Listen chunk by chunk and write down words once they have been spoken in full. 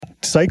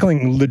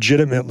cycling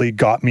legitimately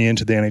got me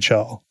into the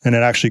NHL, and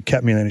it actually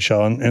kept me in the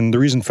NHL. And the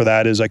reason for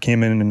that is I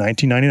came in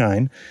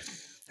 1999,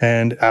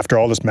 and after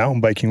all this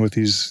mountain biking with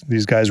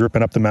these guys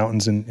ripping up the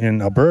mountains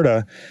in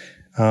Alberta,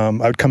 I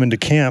would come into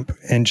camp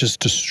and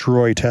just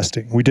destroy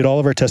testing. We did all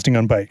of our testing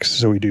on bikes.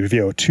 So we do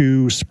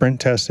VO2,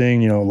 sprint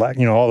testing,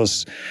 all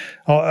this,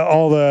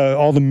 all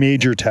the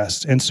major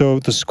tests. And so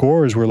the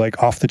scores were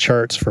like off the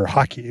charts for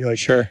hockey. Like,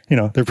 sure,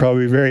 they're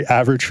probably very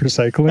average for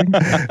cycling,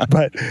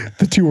 but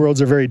the two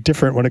worlds are very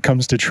different when it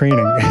comes to training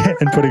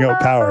and putting out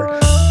power.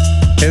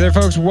 Hey there,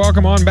 folks.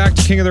 Welcome on back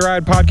to King of the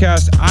Ride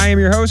podcast. I am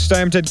your host.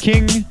 I am Ted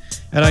King,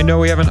 and I know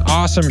we have an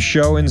awesome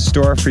show in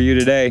store for you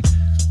today.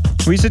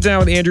 We sit down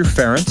with Andrew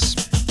Ference.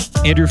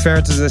 Andrew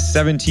Ference is a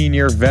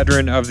 17-year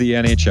veteran of the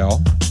NHL.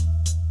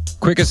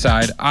 Quick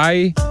aside,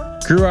 I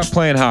grew up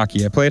playing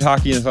hockey. I played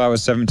hockey until I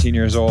was 17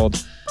 years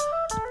old.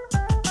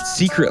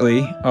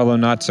 Secretly, although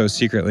not so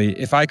secretly,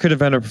 if I could have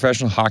been a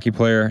professional hockey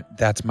player,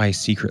 that's my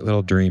secret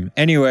little dream.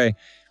 Anyway,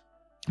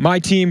 my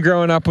team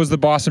growing up was the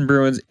Boston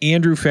Bruins.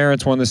 Andrew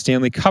Ference won the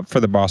Stanley Cup for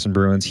the Boston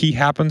Bruins. He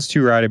happens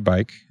to ride a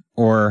bike,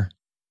 or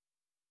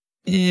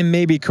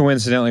maybe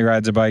coincidentally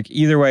rides a bike.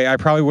 Either way, I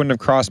probably wouldn't have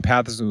crossed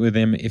paths with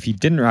him if he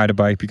didn't ride a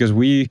bike, because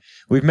we've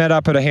met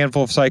up at a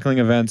handful of cycling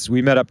events.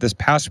 We met up this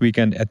past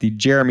weekend at the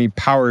Jeremy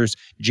Powers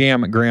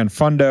Jam Grand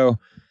Fundo.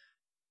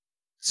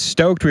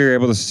 Stoked we were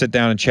able to sit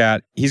down and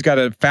chat. He's got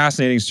a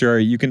fascinating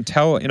story. You can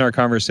tell in our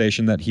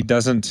conversation that he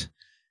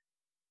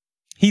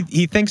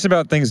thinks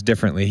about things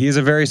differently. He is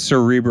a very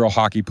cerebral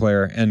hockey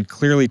player and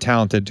clearly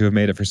talented to have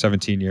made it for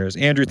 17 years.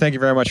 Andrew, thank you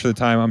very much for the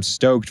time. I'm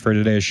stoked for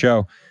today's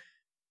show.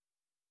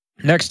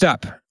 Next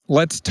up,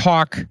 let's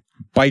talk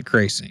bike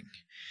racing.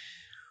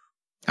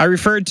 I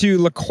referred to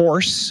La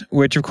Course,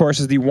 which of course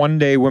is the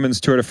one-day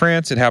women's Tour de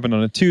France. It happened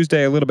on a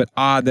Tuesday. A little bit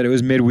odd that it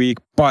was midweek,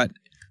 but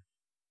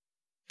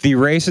the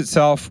race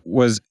itself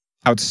was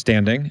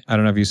outstanding. I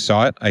don't know if you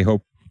saw it. I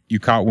hope you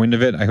caught wind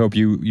of it. I hope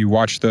you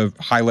watched the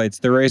highlights.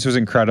 The race was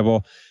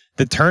incredible.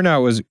 The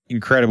turnout was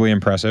incredibly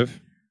impressive.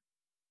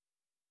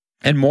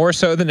 And more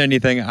so than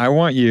anything, I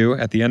want you,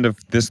 at the end of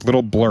this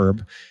little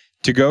blurb,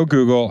 to go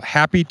Google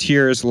Happy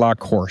Tears La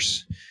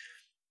Course.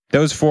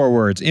 Those 4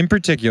 words. In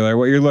particular,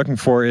 what you're looking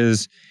for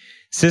is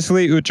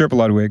Cicely Uttrup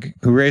Ludwig,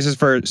 who races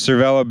for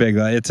Cervelo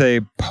Bigla. It's a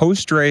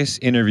post-race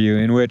interview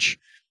in which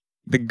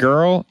the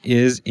girl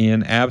is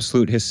in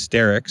absolute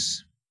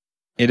hysterics.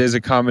 It is a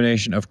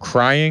combination of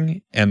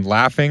crying and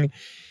laughing.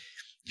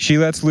 She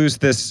lets loose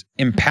this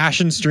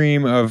impassioned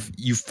stream of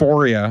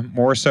euphoria,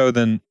 more so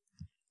than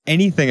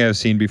anything I've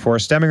seen before,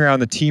 stemming around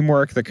the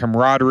teamwork, the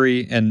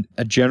camaraderie, and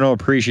a general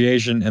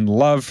appreciation and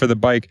love for the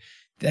bike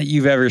that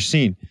you've ever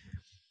seen.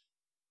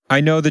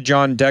 I know that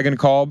John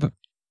Degenkolb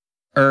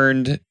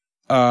earned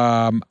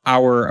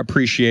our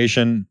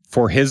appreciation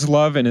for his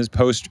love and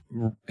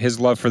his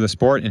love for the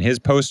sport in his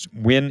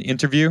post-win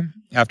interview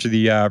after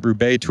the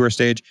Roubaix Tour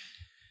stage.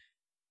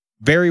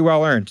 Very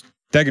well earned.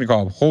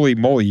 Degenkolb, holy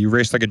moly, you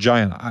raced like a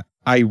giant.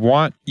 I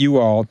want you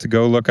all to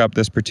go look up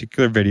this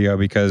particular video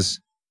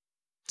because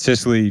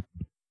Cicely,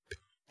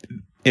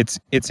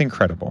 it's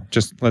incredible.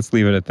 Just let's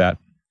leave it at that.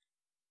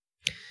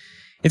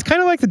 It's kind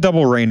of like the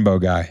double rainbow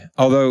guy,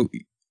 although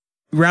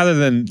rather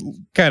than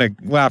kind of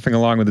laughing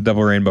along with the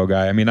double rainbow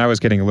guy, I mean, I was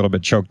getting a little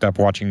bit choked up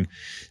watching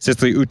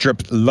Cicely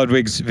Uttrup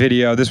Ludwig's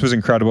video. This was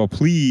incredible.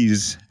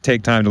 Please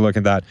take time to look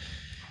at that.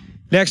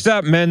 Next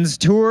up, Men's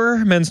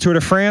Tour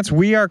de France.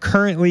 We are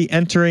currently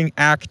entering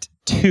Act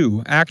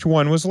 2. Act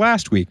 1 was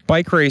last week.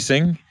 Bike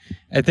racing,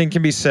 I think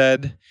can be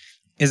said,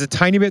 is a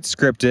tiny bit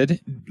scripted.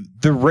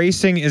 The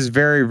racing is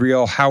very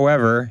real.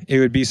 However, it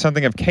would be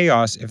something of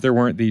chaos if there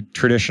weren't the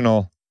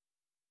traditional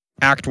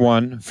Act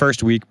 1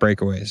 first week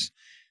breakaways.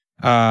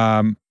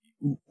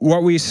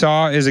 What we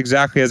saw is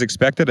exactly as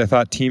expected. I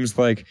thought teams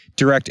like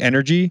Direct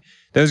Energy,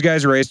 those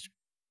guys raced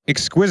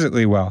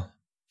exquisitely well.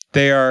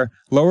 They are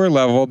lower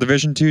level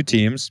Division II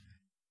teams.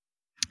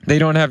 They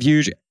don't have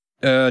huge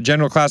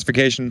general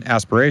classification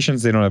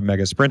aspirations. They don't have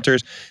mega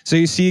sprinters. So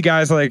you see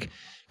guys like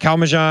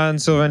Calmejean,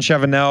 Sylvain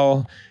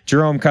Chavanel,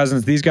 Jerome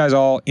Cousins, these guys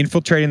all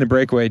infiltrating the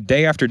breakaway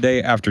day after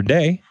day after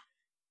day,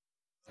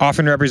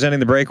 often representing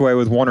the breakaway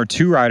with 1 or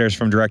 2 riders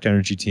from Direct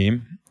Energy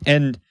team.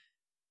 And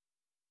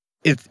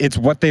it's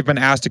what they've been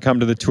asked to come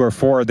to the Tour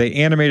for. They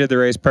animated the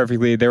race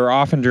perfectly. They were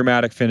often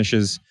dramatic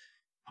finishes.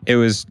 It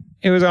was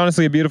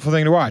honestly a beautiful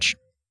thing to watch.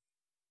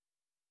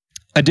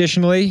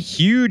 Additionally,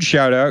 huge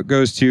shout out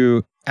goes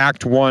to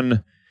Act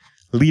 1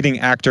 leading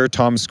actor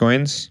Tom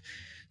Scoins.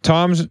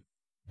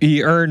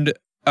 He earned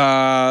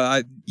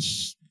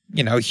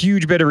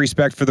huge bit of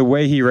respect for the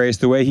way he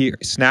raced, the way he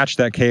snatched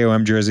that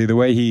KOM jersey, the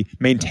way he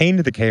maintained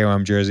the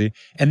KOM jersey,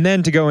 and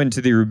then to go into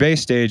the Roubaix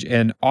stage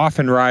and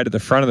often ride at the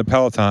front of the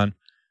peloton,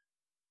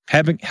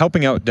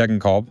 helping out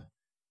Degenkolb.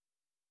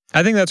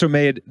 I think that's what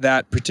made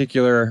that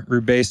particular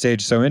Roubaix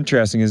stage so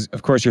interesting is,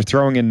 of course, you're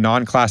throwing in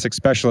non-classic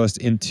specialists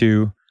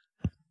into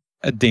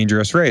a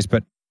dangerous race,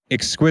 but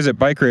exquisite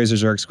bike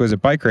racers are exquisite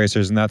bike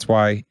racers, and that's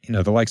why,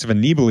 the likes of a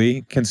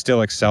Nibali can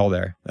still excel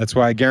there. That's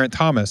why Geraint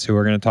Thomas, who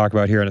we're going to talk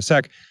about here in a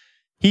sec,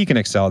 he can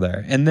excel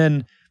there. And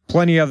then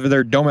plenty of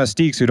their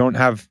domestiques who don't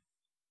have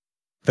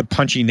the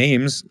punchy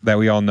names that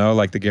we all know,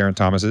 like the Geraint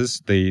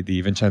Thomases, the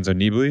Vincenzo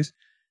Nibilis.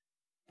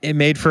 It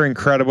made for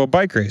incredible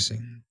bike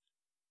racing.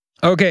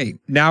 Okay,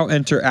 now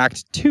enter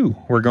Act 2.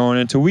 We're going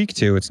into week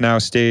 2. It's now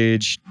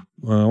stage,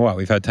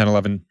 we've had 10,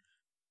 11,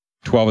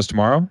 12 is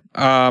tomorrow.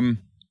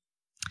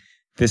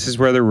 This is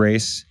where the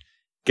race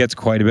gets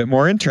quite a bit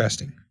more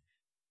interesting.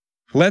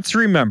 Let's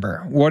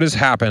remember what has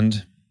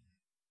happened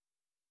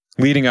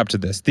leading up to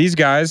this. These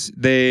guys,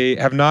 they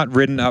have not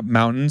ridden up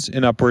mountains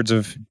in upwards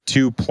of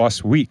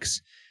 2+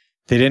 weeks.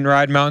 They didn't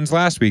ride mountains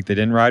last week. They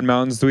didn't ride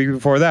mountains the week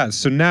before that.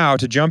 So now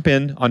to jump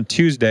in on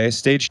Tuesday,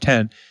 stage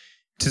 10,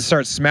 to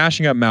start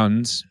smashing up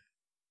mountains,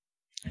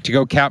 to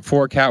go Cat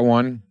 4, Cat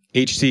 1,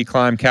 HC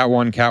climb, Cat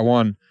 1, Cat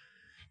 1,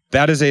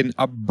 that is an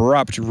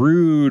abrupt,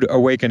 rude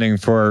awakening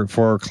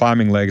for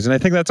climbing legs. And I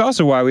think that's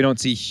also why we don't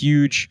see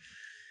huge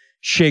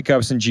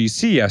shakeups in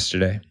GC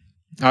yesterday.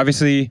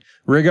 Obviously,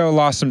 Rigo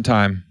lost some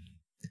time.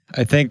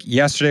 I think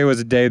yesterday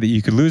was a day that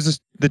you could lose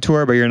the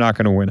Tour, but you're not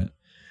going to win it.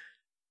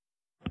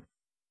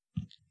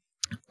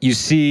 You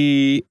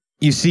see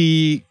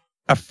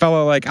a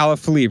fellow like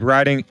Alaphilippe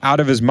riding out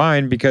of his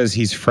mind because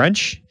he's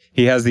French.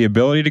 He has the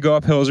ability to go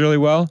up hills really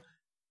well.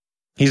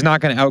 He's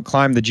not going to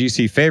outclimb the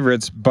GC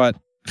favorites, but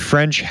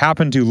French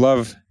happen to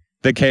love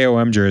the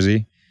KOM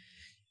jersey.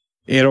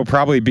 It'll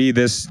probably be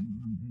this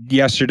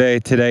yesterday,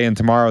 today, and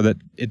tomorrow that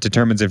it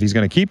determines if he's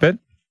going to keep it.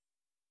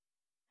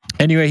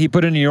 Anyway, he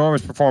put in an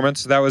enormous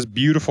performance. That was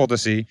beautiful to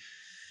see.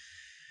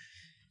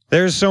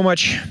 There's so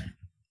much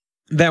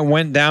that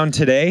went down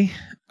today.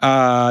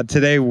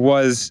 Today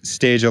was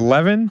stage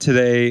 11.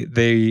 Today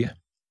they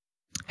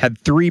had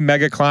 3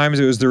 mega climbs.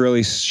 It was the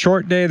really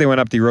short day. They went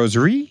up the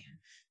Rosary.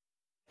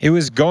 It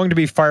was going to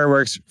be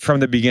fireworks from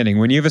the beginning.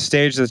 When you have a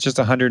stage that's just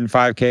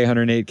 105K,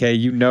 108K,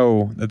 you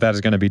know that is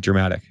going to be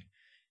dramatic.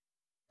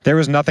 There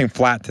was nothing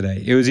flat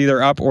today. It was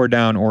either up or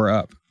down or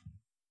up.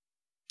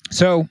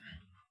 So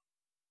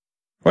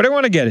what I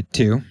want to get it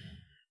to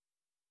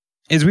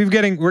is we're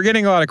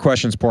getting a lot of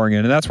questions pouring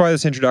in, and that's why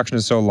this introduction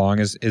is so long,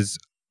 is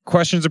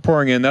questions are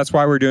pouring in. That's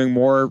why we're doing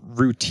more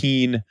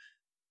routine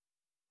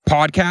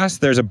podcasts.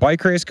 There's a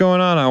bike race going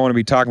on. I want to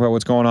be talking about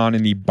what's going on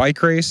in the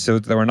bike race so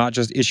that we're not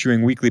just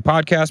issuing weekly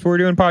podcasts, but we're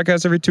doing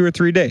podcasts every 2 or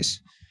 3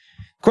 days.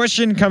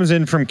 Question comes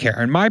in from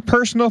Karen. My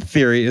personal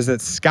theory is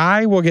that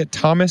Sky will get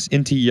Thomas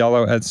into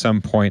yellow at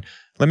some point.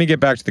 Let me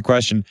get back to the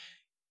question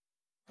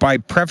by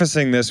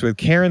prefacing this with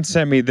Karen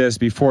sent me this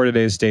before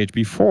today's stage,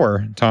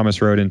 before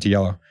Thomas rode into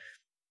yellow.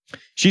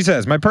 She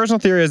says, my personal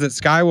theory is that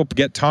Sky will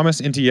get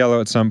Thomas into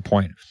yellow at some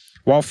point.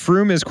 While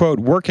Froome is, quote,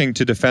 working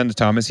to defend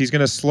Thomas, he's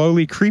going to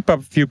slowly creep up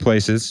a few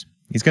places.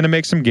 He's going to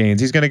make some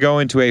gains. He's going to go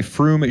into a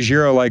Froome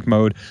Giro-like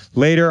mode.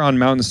 Later on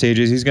mountain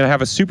stages, he's going to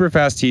have a super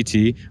fast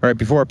TT right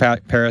before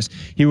Paris.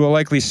 He will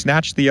likely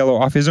snatch the yellow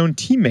off his own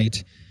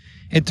teammate.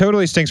 It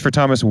totally stinks for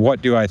Thomas.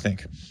 What do I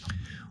think?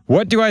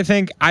 What do I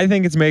think? I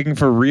think it's making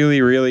for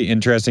really, really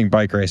interesting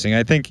bike racing.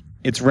 I think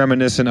it's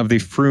reminiscent of the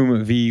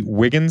Froome v.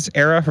 Wiggins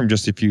era from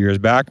just a few years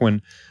back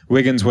when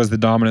Wiggins was the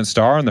dominant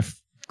star and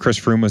Chris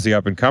Froome was the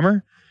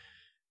up-and-comer.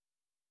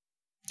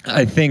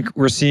 I think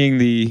we're seeing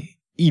the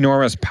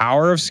enormous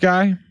power of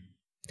Sky.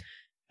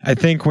 I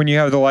think when you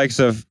have the likes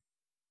of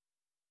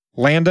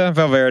Landa,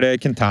 Valverde,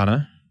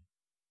 Quintana,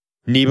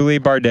 Nibali,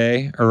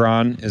 Bardet,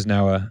 Iran is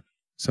now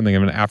something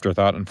of an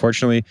afterthought,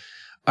 unfortunately.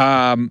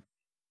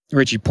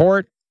 Richie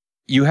Porte,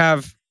 you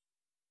have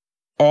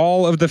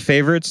all of the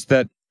favorites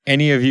that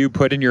any of you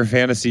put in your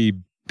fantasy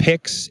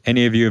picks,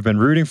 any of you have been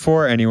rooting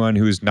for, anyone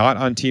who's not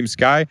on Team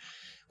Sky.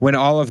 When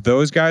all of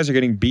those guys are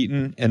getting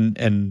beaten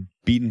and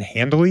beaten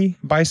handily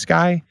by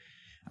Sky,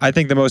 I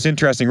think the most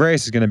interesting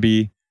race is going to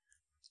be,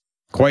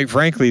 quite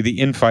frankly, the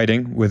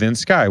infighting within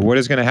Sky. What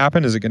is going to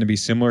happen? Is it going to be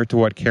similar to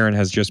what Karen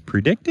has just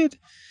predicted?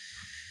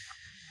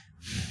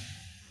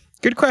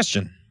 Good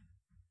question.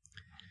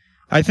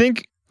 I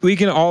think we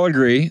can all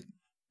agree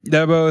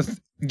that both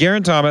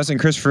Geraint Thomas and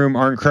Chris Froome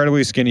are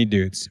incredibly skinny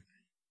dudes.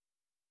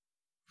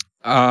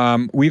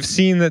 We've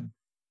seen that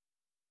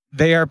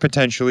they are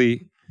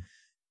potentially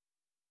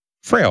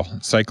frail.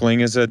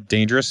 Cycling is a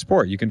dangerous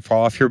sport. You can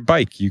fall off your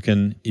bike. You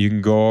can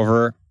go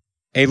over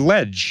a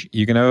ledge.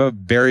 You can have a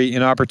very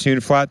inopportune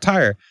flat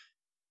tire.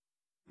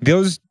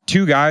 Those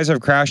two guys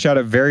have crashed out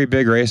at very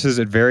big races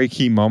at very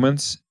key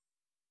moments.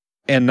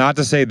 And not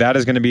to say that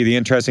is going to be the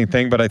interesting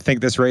thing, but I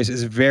think this race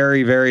is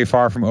very, very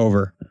far from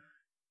over.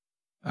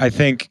 I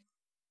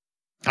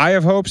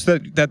have hopes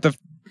that the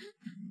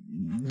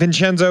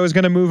Vincenzo is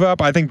going to move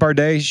up. I think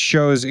Bardet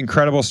shows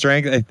incredible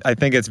strength. I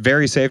think it's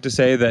very safe to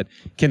say that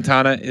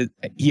Quintana,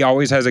 he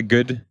always has a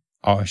good,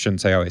 I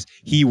shouldn't say always,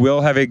 he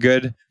will have a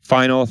good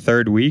final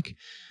third week.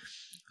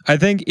 I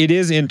think it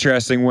is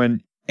interesting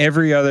when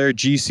every other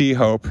GC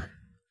hope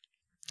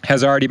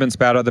has already been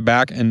spat out the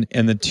back and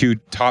the two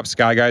top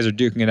Sky guys are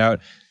duking it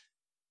out.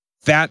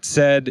 That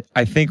said,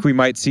 I think we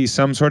might see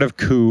some sort of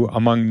coup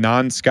among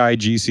non-Sky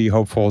GC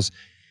hopefuls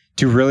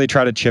to really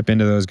try to chip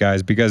into those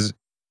guys because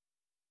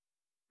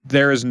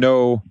there is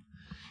no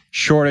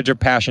shortage of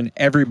passion.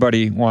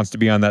 Everybody wants to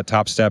be on that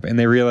top step, and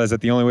they realize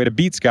that the only way to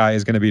beat Sky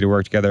is going to be to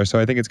work together. So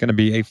I think it's going to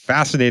be a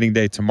fascinating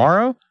day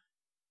tomorrow.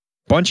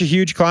 Bunch of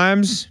huge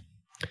climbs.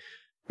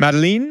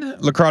 Madeleine,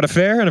 Le Croix de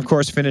Fer, and of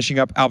course finishing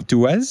up Alpe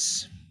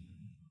d'Huez.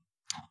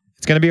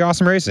 It's going to be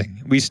awesome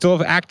racing. We still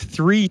have Act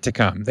 3 to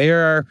come.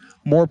 There are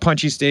more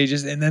punchy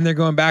stages, and then they're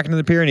going back into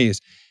the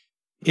Pyrenees.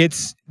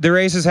 The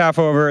race is half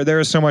over. There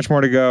is so much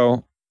more to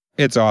go.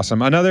 It's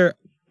awesome. Another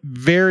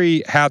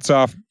very hats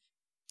off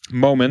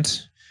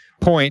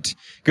point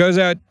goes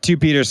out to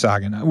Peter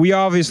Sagan. We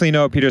obviously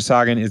know Peter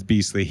Sagan is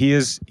beastly. He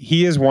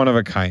is one of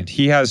a kind.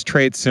 He has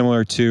traits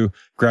similar to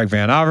Greg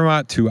Van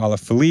Avermaet, to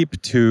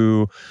Alaphilippe,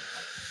 to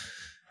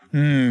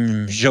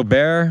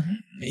Gilbert.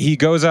 He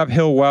goes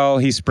uphill well.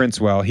 He sprints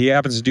well. He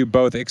happens to do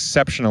both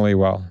exceptionally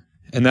well.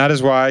 And that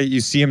is why you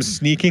see him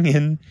sneaking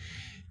in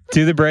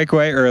to the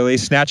breakaway early,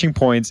 snatching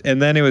points.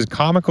 And then it was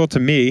comical to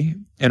me,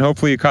 and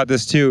hopefully you caught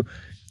this too,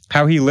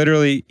 how he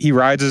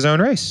rides his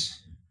own race.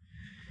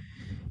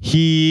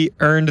 He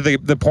earned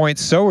the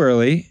points so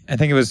early. I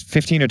think it was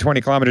 15 or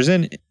 20 kilometers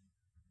in.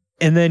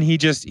 And then he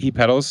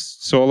pedals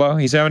solo.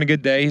 He's having a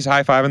good day. He's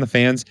high-fiving the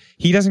fans.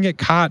 He doesn't get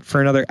caught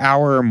for another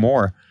hour or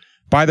more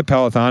by the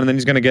peloton, and then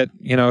he's going to get,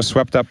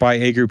 swept up by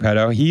a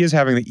Gruppetto. He is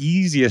having the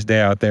easiest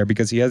day out there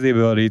because he has the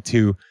ability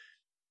to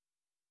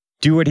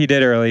do what he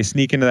did early,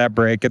 sneak into that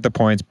break, get the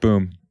points,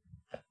 boom.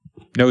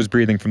 Nose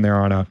breathing from there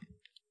on out.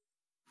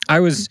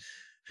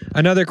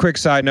 Another quick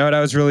side note, I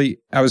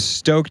was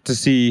stoked to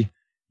see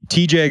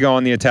TJ go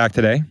on the attack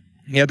today.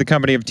 He had the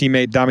company of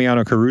teammate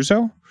Damiano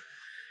Caruso.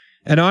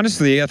 And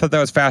honestly, I thought that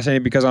was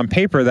fascinating because on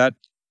paper, that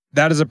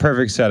is a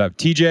perfect setup.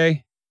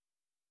 TJ,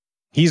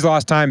 he's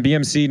lost time.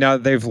 BMC, now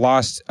that they've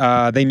lost,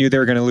 they knew they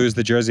were going to lose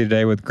the jersey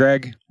today with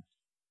Greg.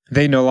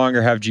 They no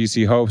longer have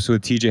GC hopes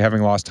with TJ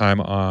having lost time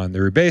on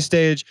the Roubaix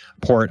stage.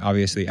 Port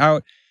obviously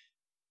out.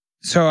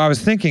 So I was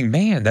thinking,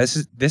 man, this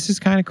is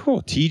kind of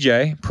cool.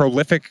 TJ,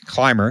 prolific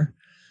climber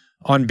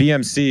on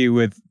BMC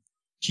with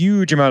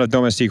huge amount of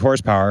domestique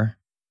horsepower,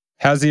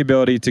 has the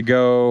ability to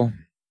go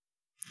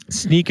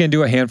sneak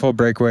into a handful of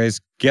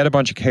breakaways, get a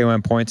bunch of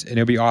KOM points, and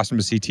it'll be awesome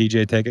to see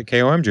TJ take a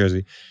KOM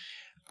jersey.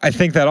 I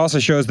think that also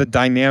shows the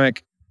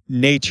dynamic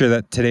nature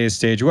that today's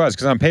stage was,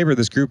 because on paper,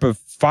 this group of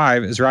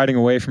 5 is riding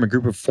away from a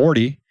group of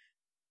 40.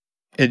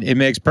 It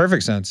makes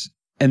perfect sense.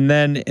 And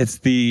then it's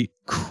the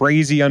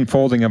crazy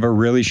unfolding of a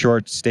really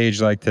short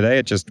stage like today.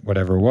 It just,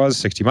 whatever it was,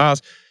 60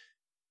 miles.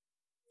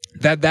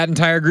 That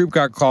entire group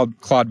got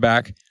clawed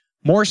back.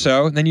 More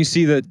so, then you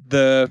see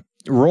the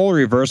role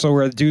reversal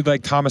where a dude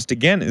like Thomas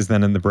Degen is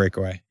then in the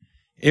breakaway.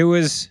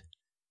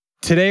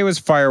 Today was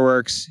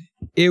fireworks.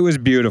 It was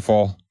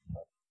beautiful.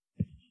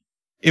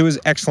 It was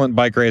excellent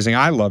bike racing.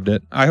 I loved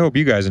it. I hope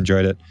you guys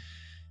enjoyed it.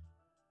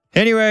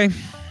 Anyway,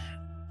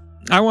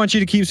 I want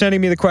you to keep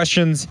sending me the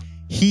questions.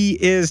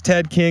 He is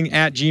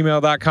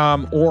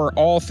tedking@gmail.com or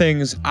all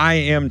things I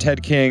am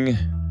Ted King,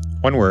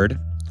 one word,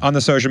 on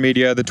the social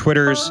media, the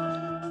Twitters,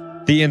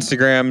 the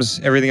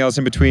Instagrams, everything else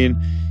in between.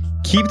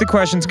 Keep the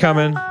questions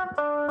coming.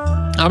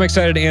 I'm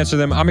excited to answer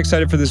them. I'm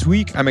excited for this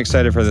week. I'm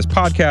excited for this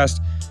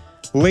podcast.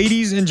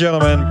 Ladies and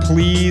gentlemen,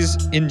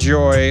 please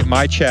enjoy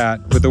my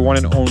chat with the one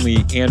and only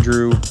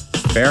Andrew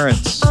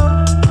Ference.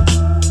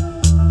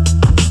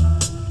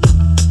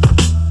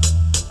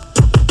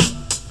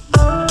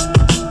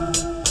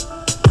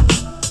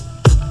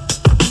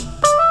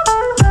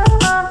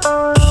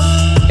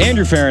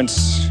 Andrew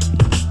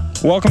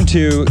Ference, welcome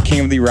to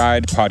King of the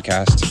Ride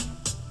podcast.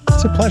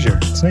 It's a pleasure.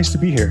 It's nice to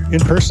be here in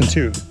person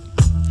too.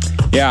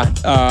 Yeah,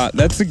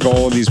 that's the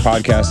goal of these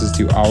podcasts, is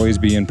to always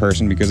be in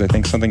person, because I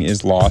think something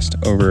is lost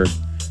over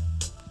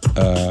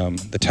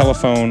the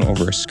telephone,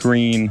 over a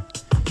screen.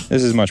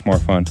 This is much more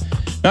fun.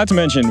 Not to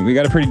mention, we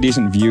got a pretty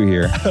decent view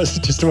here. I was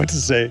just about to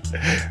say,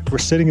 we're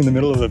sitting in the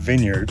middle of a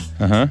vineyard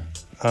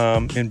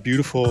in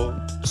beautiful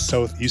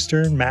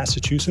southeastern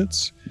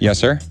Massachusetts. Yes,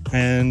 sir.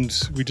 And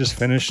we just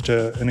finished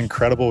an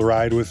incredible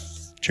ride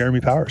with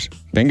Jeremy Powers.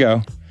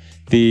 Bingo.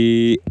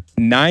 The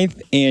 9th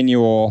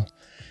annual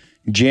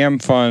Jam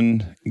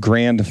Fund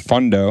Grand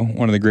Fundo,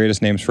 one of the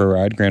greatest names for a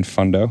ride, Grand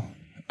Fundo.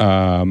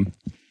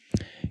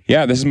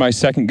 Yeah, this is my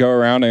second go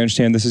around. I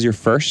understand this is your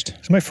first.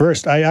 It's my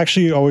first. I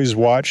actually always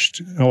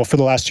watched, for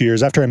the last 2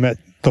 years, after I met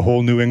the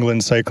whole New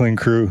England cycling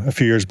crew a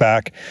few years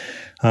back,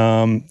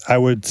 I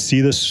would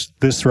see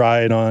this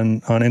ride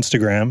on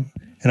Instagram,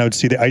 and I would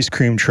see the ice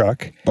cream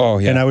truck. Oh,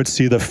 yeah. And I would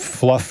see the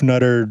Fluff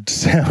Nutter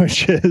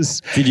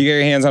sandwiches. Did you get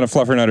your hands on a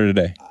Fluffer Nutter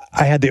today?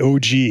 I had the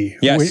OG,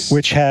 yes,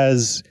 which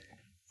has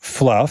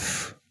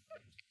fluff,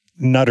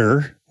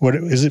 nutter. What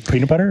is it?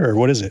 Peanut butter, or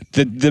what is it?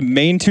 The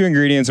main 2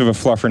 ingredients of a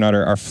Fluffer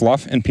Nutter are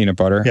fluff and peanut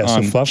butter. Yeah,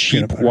 so fluff, cheap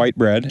peanut butter. white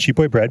bread. Cheap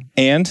white bread.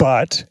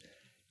 But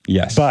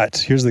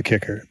here's the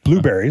kicker: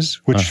 blueberries,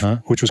 which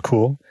was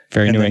cool.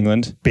 Very New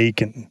England.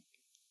 Bacon,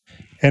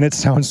 and it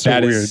sounds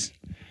so weird.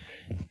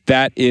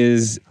 That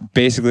is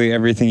basically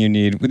everything you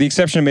need, with the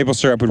exception of maple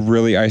syrup would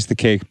really ice the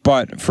cake.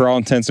 But for all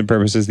intents and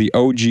purposes, the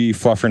OG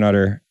Fluffer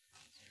Nutter.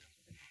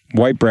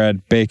 White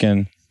bread,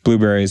 bacon,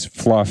 blueberries,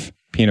 fluff,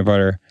 peanut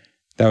butter.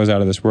 That was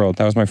out of this world.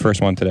 That was my first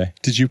one today.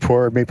 Did you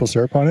pour maple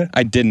syrup on it?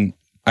 I didn't.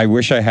 I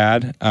wish I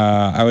had.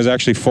 I was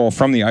actually full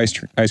from the ice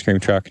cream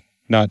truck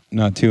not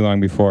too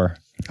long before.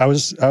 I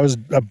was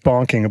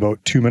bonking about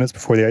 2 minutes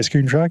before the ice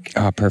cream truck.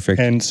 Oh, perfect.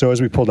 And so as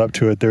we pulled up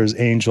to it, there's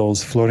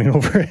angels floating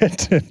over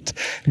it and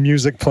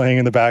music playing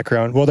in the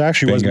background. Well, there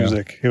actually was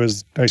music. It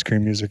was ice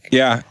cream music.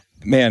 Yeah.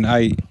 Man,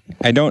 I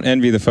don't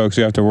envy the folks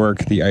who have to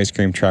work the ice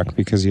cream truck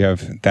because you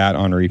have that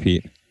on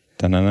repeat.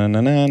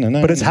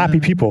 But it's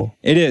happy people.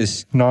 It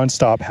is.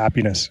 Nonstop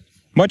happiness.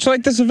 Much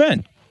like this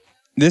event.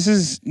 This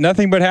is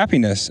nothing but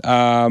happiness.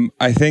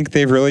 I think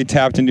they've really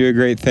tapped into a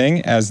great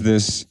thing as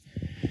this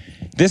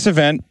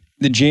event.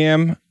 The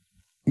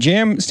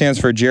JAM stands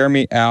for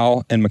Jeremy,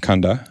 Al, and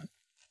Mukunda.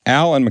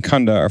 Al and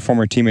Mukunda are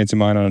former teammates of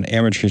mine on an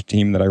amateur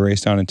team that I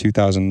raced on in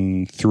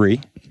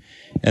 2003.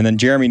 And then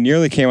Jeremy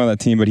nearly came on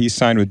that team, but he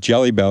signed with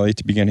Jelly Belly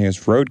to begin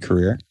his road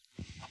career.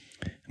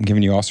 I'm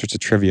giving you all sorts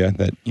of trivia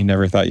that you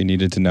never thought you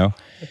needed to know.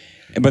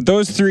 But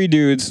those three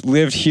dudes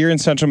lived here in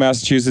central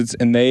Massachusetts,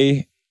 and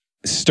they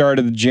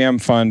started the JAM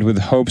Fund with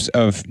hopes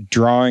of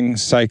drawing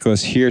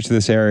cyclists here to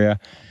this area.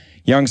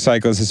 Young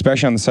cyclists,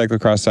 especially on the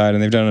cyclocross side,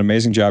 and they've done an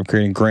amazing job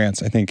creating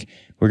grants. I think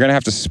we're going to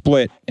have to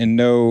split and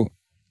know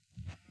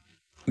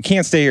we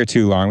can't stay here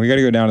too long. We got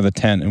to go down to the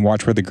tent and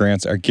watch where the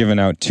grants are given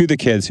out to the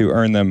kids who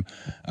earn them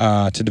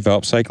to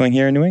develop cycling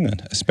here in New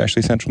England,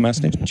 especially central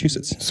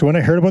Massachusetts. So when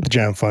I heard about the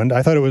JAM Fund,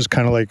 I thought it was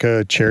kind of like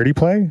a charity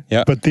play.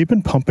 Yeah. But they've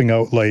been pumping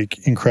out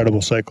like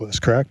incredible cyclists,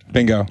 correct?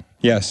 Bingo.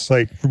 Yes.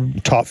 Like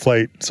top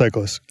flight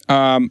cyclists.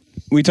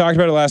 We talked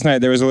about it last night.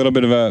 There was a little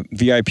bit of a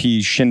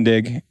VIP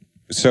shindig.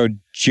 So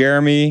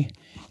Jeremy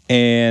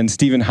and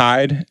Stephen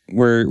Hyde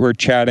were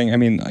chatting. I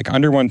mean, like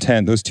under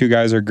 110, those two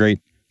guys are great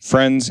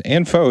friends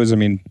and foes. I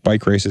mean,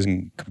 bike races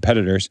and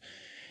competitors.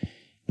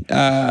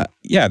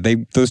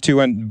 Those two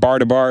went bar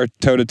to bar,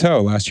 toe to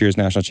toe last year's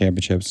national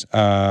championships.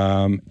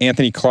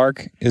 Anthony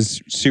Clark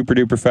is super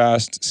duper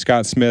fast.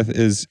 Scott Smith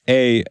is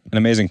an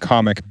amazing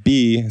comic.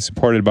 B,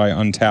 supported by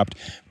Untapped,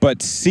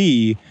 but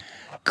C,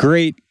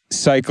 great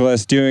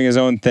cyclist doing his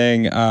own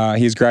thing.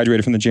 He's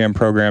graduated from the JAM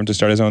program to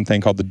start his own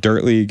thing called the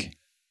Dirt League.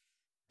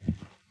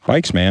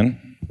 Bikes,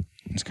 man.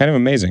 It's kind of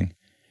amazing.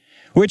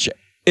 Which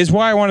is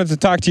why I wanted to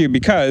talk to you,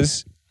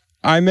 because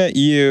I met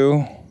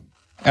you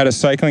at a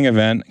cycling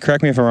event.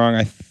 Correct me if I'm wrong.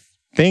 I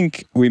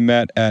think we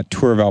met at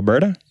Tour of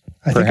Alberta.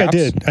 I think I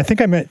did. I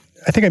think I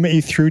met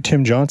you through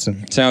Tim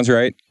Johnson. Sounds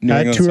right.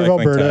 At Tour of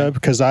Alberta,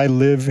 because I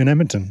live in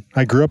Edmonton.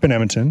 I grew up in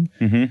Edmonton.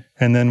 Mm-hmm.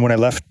 And then when I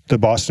left the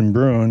Boston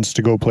Bruins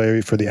to go play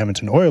for the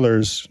Edmonton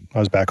Oilers, I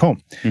was back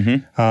home.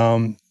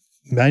 Mm-hmm.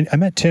 I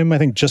met Tim, I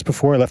think, just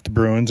before I left the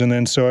Bruins. And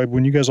then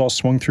when you guys all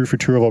swung through for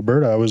Tour of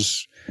Alberta,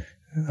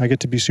 I get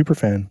to be super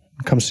fan.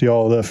 Come see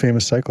all the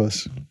famous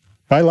cyclists.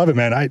 I love it,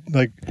 man.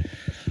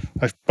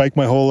 I've biked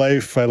my whole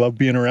life. I love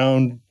being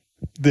around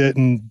it,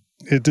 and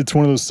it's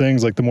one of those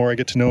things, like the more I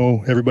get to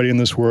know everybody in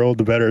this world,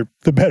 the better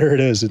it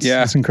is.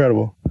 It's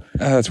incredible.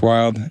 That's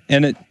wild.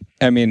 And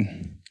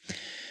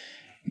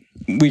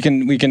we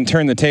can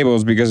turn the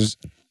tables, because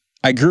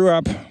I grew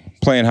up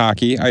playing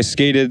hockey. I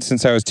skated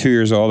since I was 2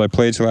 years old. I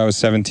played till I was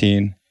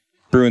 17.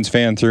 Bruins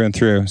fan through and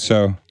through.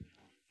 So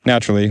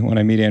naturally, when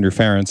I meet Andrew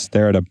Ference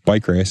there at a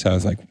bike race, I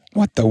was like,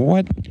 what?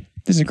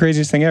 This is the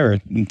craziest thing ever.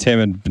 And Tim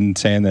had been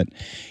saying that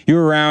you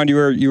were around, you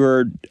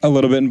were a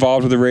little bit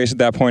involved with the race at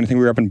that point. I think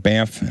we were up in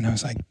Banff, and I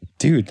was like,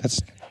 dude,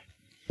 that's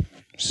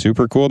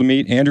super cool to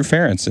meet Andrew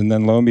Ference. And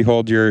then lo and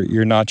behold,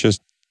 you're not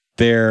just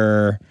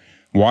there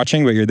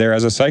watching, but you're there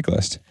as a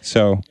cyclist.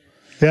 So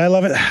yeah, I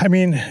love it. I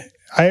mean,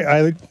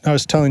 I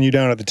was telling you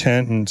down at the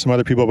tent and some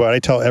other people, but I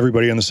tell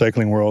everybody in the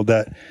cycling world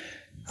that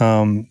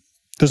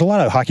there's a lot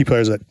of hockey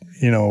players that,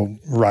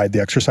 ride the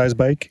exercise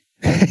bike.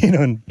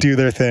 And do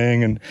their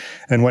thing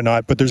and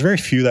whatnot. But there's very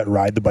few that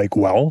ride the bike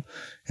well.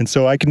 And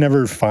so I could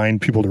never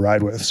find people to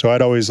ride with. So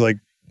I'd always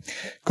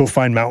go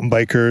find mountain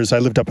bikers. I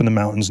lived up in the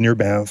mountains near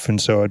Banff. And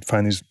so I'd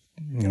find these,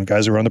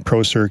 guys who were on the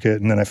pro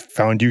circuit. And then I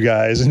found you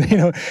guys,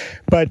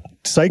 but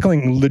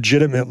cycling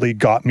legitimately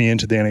got me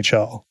into the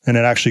NHL, and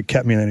it actually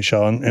kept me in the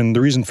NHL. And the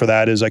reason for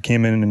that is I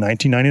came in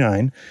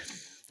 1999.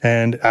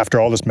 And after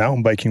all this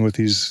mountain biking with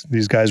these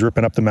guys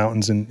ripping up the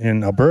mountains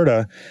in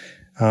Alberta,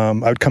 I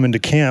would come into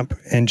camp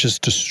and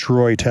just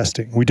destroy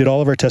testing. We did all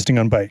of our testing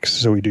on bikes.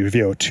 So we do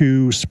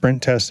VO2,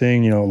 sprint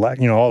testing, all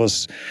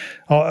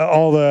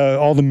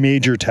the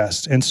major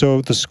tests. And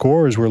so the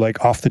scores were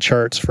off the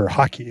charts for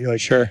hockey.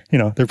 Sure.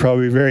 They're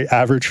probably very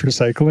average for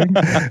cycling,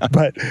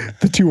 but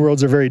the two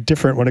worlds are very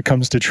different when it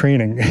comes to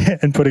training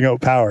and putting out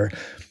power.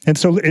 And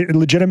so it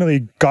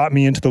legitimately got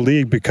me into the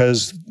league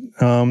because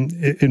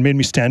it made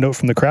me stand out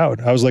from the crowd.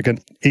 I was like an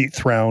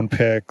 8th round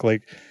pick,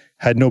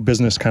 had no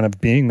business kind of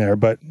being there.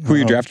 But who were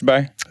you drafted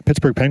by?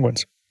 Pittsburgh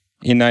Penguins.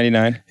 In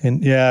 99?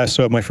 And yeah,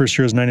 so my first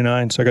year was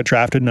 99. So I got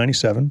drafted in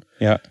 97.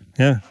 Yeah.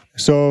 Yeah.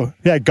 So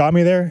yeah, it got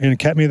me there and it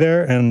kept me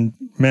there. And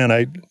man,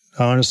 I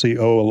honestly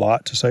owe a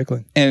lot to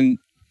cycling. And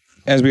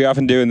as we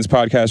often do in this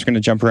podcast, we're going to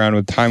jump around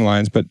with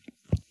timelines, but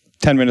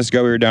 10 minutes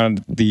ago, we were down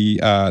at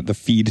the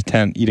feed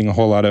tent eating a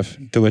whole lot of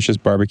delicious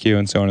barbecue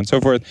and so on and so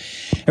forth.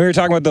 And we were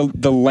talking about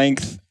the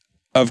length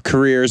of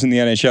careers in the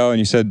NHL, and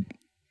you said,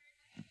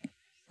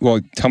 well,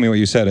 tell me what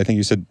you said. I think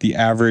you said the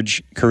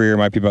average career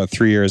might be about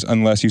 3 years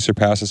unless you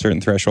surpass a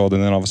certain threshold,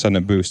 and then all of a sudden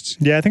it boosts.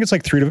 Yeah, I think it's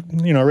like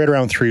right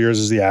around 3 years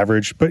is the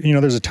average. But,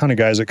 there's a ton of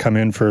guys that come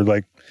in for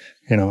like,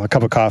 a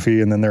cup of coffee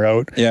and then they're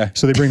out. Yeah.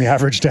 So they bring the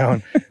average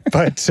down.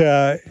 But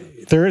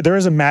there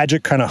is a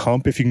magic kind of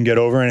hump if you can get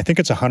over, and I think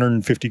it's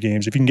 150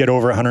 games. If you can get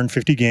over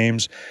 150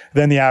 games,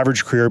 then the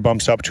average career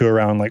bumps up to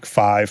around like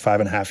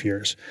 5.5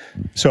 years.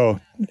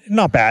 So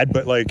not bad,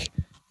 but like,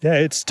 yeah,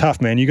 it's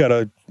tough, man. You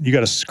gotta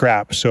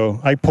scrap. So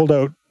I pulled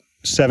out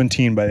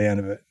 17 by the end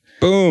of it.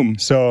 Boom.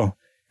 So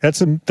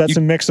that's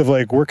a mix of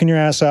like working your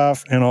ass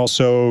off and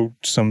also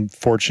some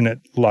fortunate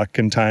luck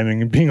and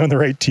timing and being on the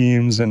right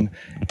teams. And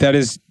that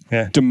is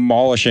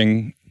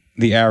demolishing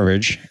the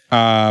average.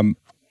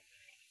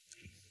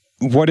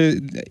 What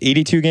is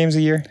 82 games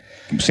a year?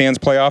 Sans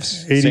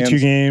playoffs? 82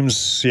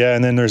 games, yeah,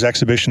 and then there's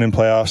exhibition and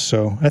playoffs.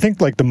 So I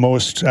think like the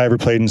most I ever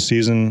played in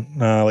season,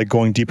 like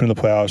going deep into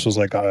the playoffs was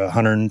like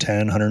 110,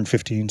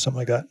 115, something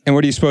like that. And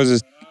what do you suppose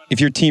is, if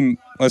your team,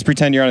 let's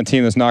pretend you're on a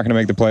team that's not going to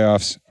make the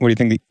playoffs, what do you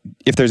think,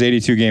 if there's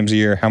 82 games a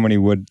year, how many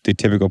would the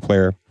typical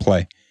player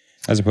play?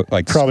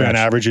 Probably on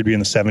average, it'd be in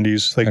the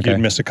 70s. Like you'd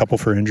miss a couple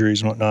for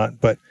injuries and whatnot.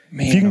 But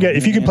man,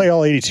 if you can play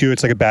all 82,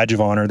 it's like a badge of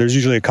honor. There's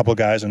usually a couple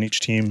guys on each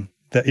team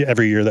that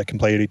every year that can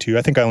play 82.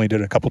 I think I only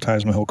did it a couple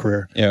times my whole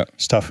career. Yeah.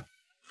 It's tough.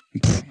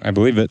 I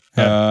believe it.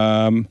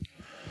 Yeah.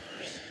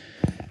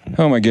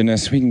 Oh my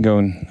goodness. We can go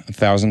in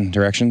 1,000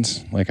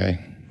 directions like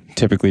I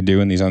typically do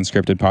in these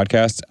unscripted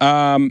podcasts.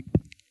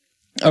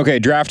 Okay.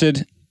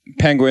 Drafted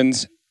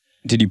Penguins.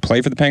 Did you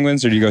play for the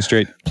Penguins or did you go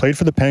straight? Played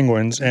for the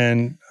Penguins,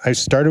 and I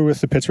started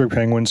with the Pittsburgh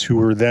Penguins, who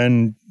were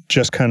then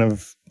just kind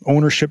of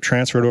ownership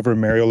transferred over to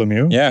Mario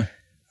Lemieux. Yeah.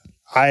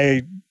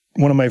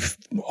 One of my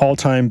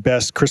all-time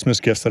best Christmas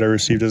gifts that I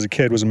received as a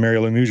kid was a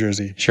Mario Lemieux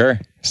jersey. Sure.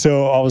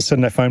 So all of a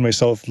sudden I find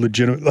myself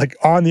legitimate, like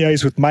on the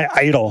ice with my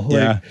idol.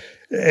 Yeah.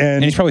 Like,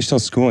 and he's probably still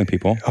schooling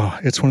people. Oh,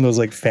 it's one of those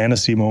like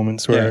fantasy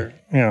moments where,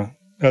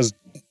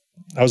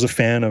 I was a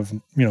fan of,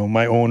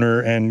 my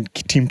owner and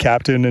team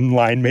captain and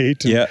line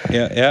mate. And,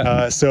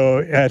 Yeah.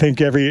 So I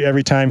think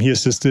every time he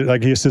assisted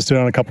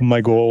on a couple of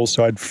my goals.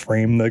 So I'd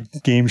frame the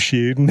game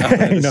sheet. And,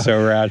 That's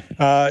so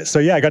rad. So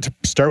yeah, I got to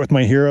start with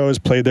my heroes,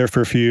 played there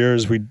for a few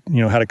years. We,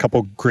 had a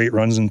couple great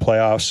runs in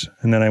playoffs.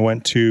 And then I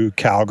went to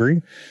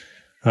Calgary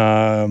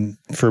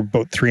for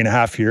about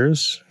 3.5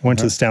 years. Went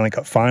to the Stanley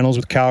Cup Finals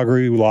with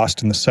Calgary. We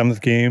lost in the 7th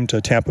game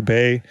to Tampa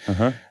Bay.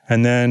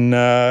 And then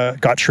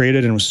got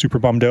traded and was super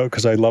bummed out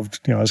because I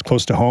loved, I was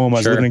close to home. I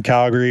was living in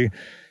Calgary.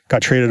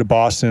 Got traded to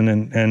Boston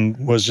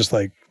and was just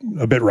like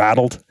a bit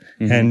rattled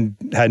and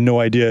had no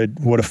idea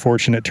what a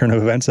fortunate turn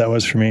of events that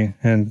was for me.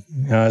 And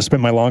I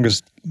spent my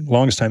longest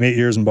time, 8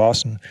 years in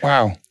Boston.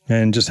 Wow.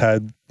 And just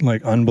had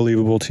like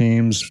unbelievable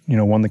teams,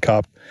 won the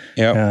cup.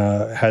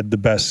 Yeah. Had the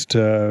best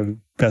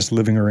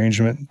living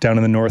arrangement down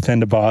in the north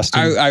end of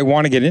Boston. I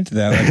want to get into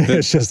that. Like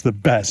it's just the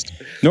best.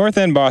 North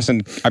End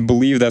Boston, I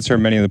believe that's where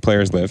many of the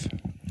players live.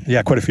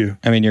 Yeah, quite a few.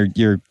 I mean,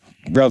 you're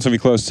relatively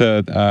close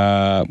to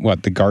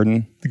the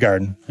Garden. The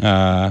Garden.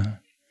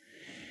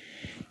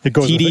 It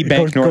goes TD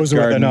Bank North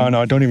Garden.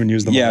 No, don't even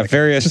use them. Yeah,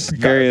 various.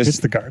 It's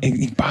the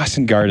Garden.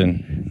 Boston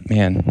Garden,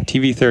 man.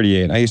 TV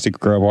 38. I used to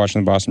grow up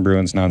watching the Boston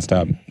Bruins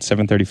nonstop.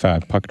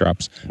 7:35 puck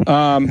drops.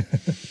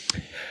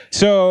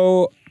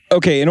 So.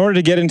 Okay, in order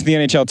to get into the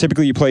NHL,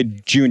 typically you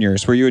played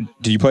juniors. Did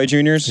you play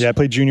juniors? Yeah, I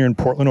played junior in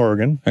Portland,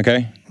 Oregon.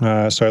 Okay.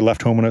 So I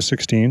left home when I was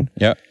 16.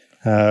 Yeah.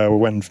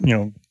 Went,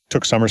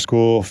 took summer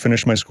school,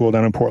 finished my school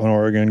down in Portland,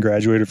 Oregon,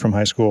 graduated from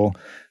high school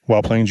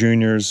while playing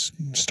juniors,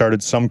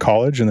 started some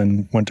college and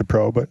then went to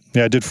pro. But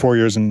yeah, I did 4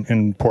 years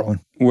in Portland.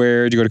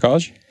 Where did you go to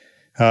college?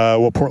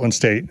 Portland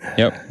State.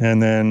 Yep.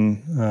 And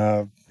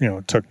then,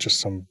 took just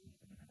some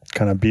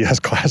kind of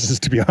BS classes,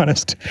 to be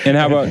honest. And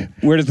how about,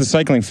 where does the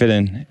cycling fit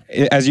in?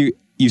 As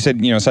you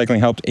said, cycling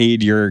helped aid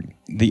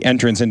the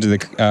entrance into the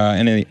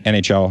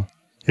NHL.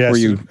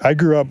 Yeah, I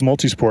grew up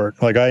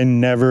multi-sport. Like I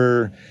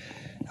never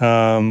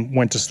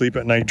went to sleep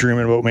at night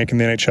dreaming about making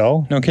the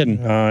NHL. No kidding.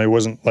 It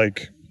wasn't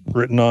like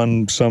written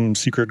on some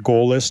secret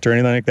goal list or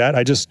anything like that.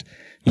 I just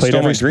played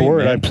every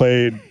sport. I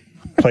played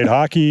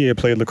hockey. I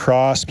played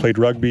lacrosse. Played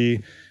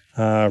rugby.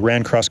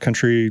 Ran cross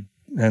country,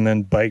 and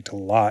then biked a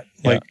lot.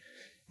 Yeah. Like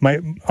my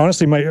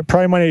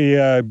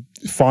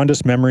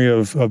fondest memory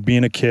of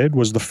being a kid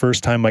was the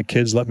first time my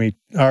parents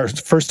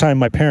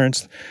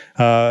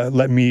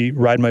let me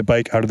ride my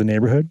bike out of the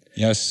neighborhood.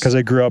 Yes. Because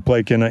I grew up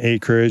like in an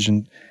acreage,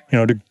 and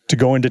to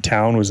go into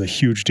town was a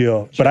huge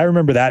deal. But I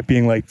remember that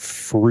being like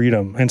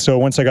freedom. And so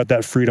once I got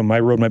that freedom,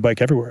 I rode my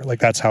bike everywhere. Like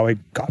that's how I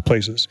got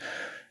places.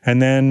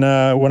 And then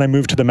when I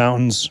moved to the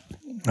mountains,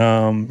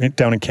 down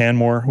in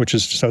Canmore, which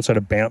is just outside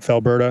of Banff,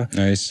 Alberta.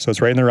 Nice. So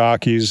it's right in the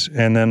Rockies,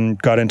 and then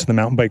got into the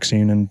mountain bike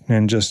scene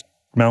and just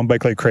mountain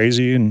bike like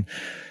crazy. And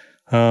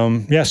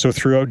so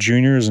throughout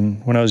juniors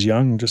and when I was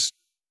young, just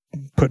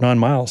putting on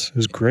miles. It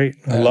was great.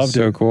 I loved it.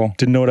 So cool.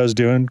 Didn't know what I was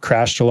doing,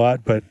 crashed a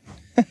lot, but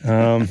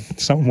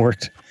Something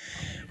worked.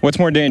 What's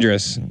more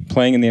dangerous,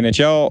 playing in the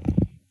NHL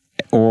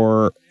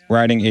or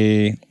riding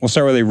we'll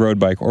start with a road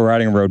bike, or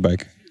riding a road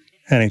bike?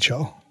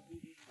 NHL.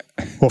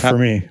 Well, for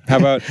me. How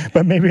about...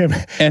 But maybe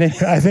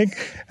I think,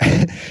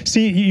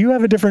 see, you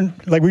have a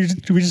different, like we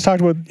just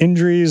talked about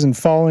injuries and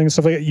falling and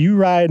stuff like that. You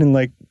ride and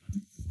like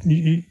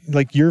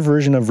your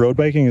version of road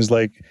biking is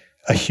like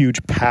a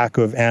huge pack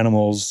of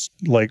animals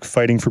like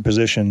fighting for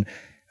position.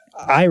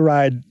 I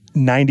ride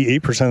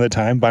 98% of the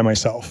time by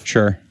myself.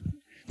 Sure.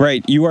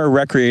 Right. You are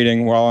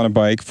recreating while on a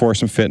bike for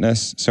some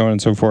fitness, so on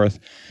and so forth.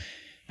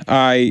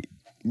 I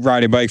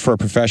ride a bike for a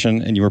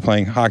profession, and you were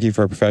playing hockey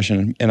for a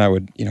profession, and I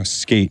would,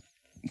 skate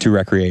to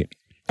recreate.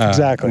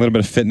 Exactly. A little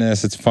bit of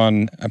fitness. It's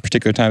fun at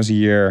particular times of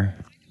year.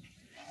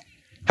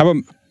 How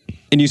about,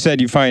 and you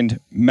said you find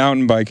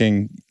mountain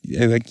biking,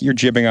 like you're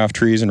jibbing off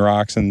trees and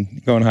rocks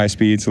and going high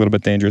speeds, a little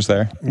bit dangerous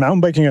there.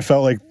 Mountain biking, I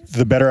felt like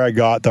the better I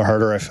got, the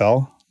harder I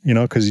fell,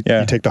 because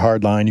you take the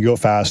hard line, you go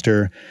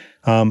faster.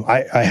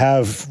 I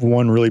have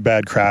one really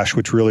bad crash,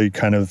 which really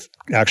kind of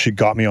actually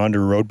got me onto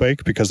a road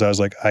bike, because I was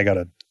like, I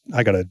gotta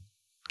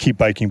keep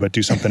biking, but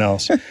do something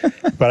else.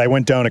 But I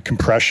went down a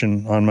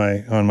compression on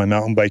my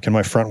mountain bike, and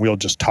my front wheel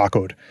just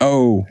tacoed.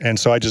 Oh. And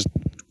so I just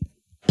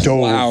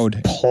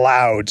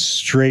plowed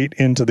straight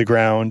into the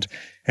ground.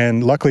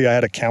 And luckily I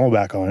had a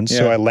Camelback on.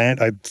 So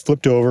I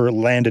flipped over,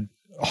 landed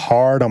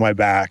hard on my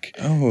back.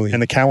 Oh,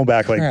 and the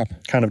Camelback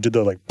kind of did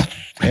the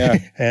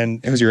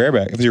and it was your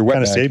airbag. It was your wet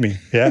kind of bag. saved me.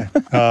 Yeah.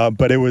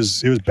 But it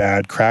was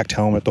bad. Cracked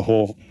helmet, the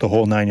whole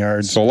 9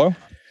 yards. Solo?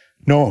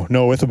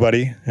 No, with a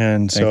buddy.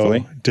 And Thankfully.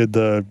 so did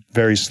the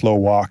very slow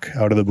walk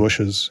out of the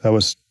bushes. That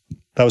was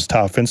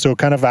tough. And so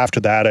kind of after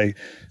that,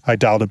 I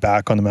dialed it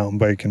back on the mountain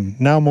bike, and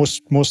now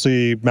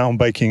mostly mountain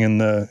biking in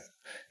the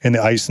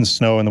ice and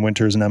snow in the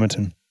winters in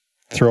Edmonton.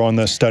 Throw on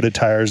the studded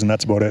tires, and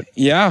that's about it.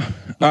 Yeah.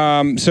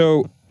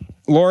 So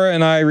Laura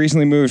and I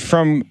recently moved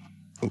from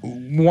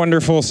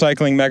wonderful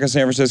cycling Mecca,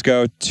 San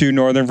Francisco, to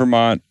northern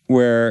Vermont,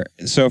 where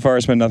so far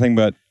it's been nothing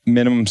but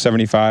minimum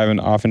 75 and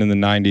often in the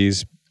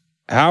 90s.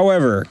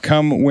 However,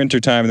 come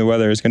wintertime, the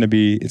weather is going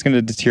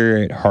to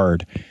deteriorate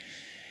hard.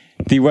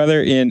 The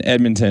weather in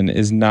Edmonton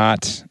is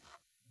not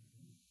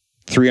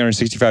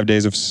 365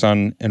 days of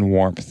sun and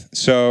warmth.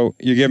 So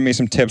you're giving me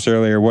some tips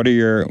earlier. What are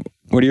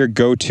your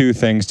go-to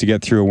things to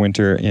get through a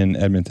winter in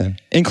Edmonton?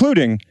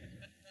 Including,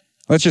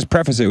 let's just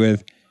preface it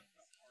with,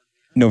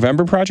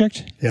 November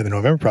Project? Yeah, the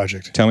November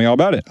Project. Tell me all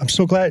about it. I'm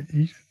so glad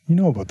you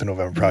know about the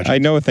November Project. I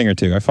know a thing or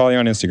two. I follow you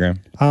on Instagram.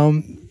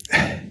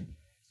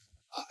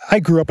 I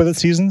grew up with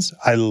seasons.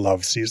 I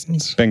love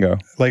seasons. Bingo.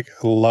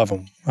 Love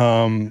them.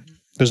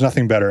 There's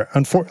nothing better.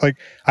 I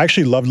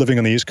actually loved living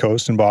on the East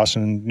Coast in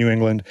Boston and New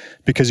England,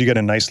 because you get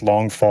a nice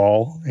long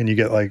fall and you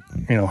get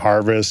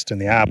harvest and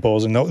the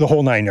apples and the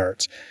whole 9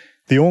 yards.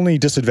 The only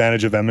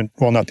disadvantage of Edmonton,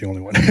 well, not the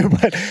only one,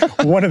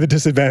 but one of the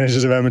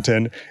disadvantages of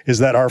Edmonton is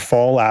that our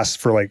fall lasts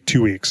for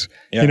 2 weeks.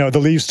 Yeah. The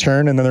leaves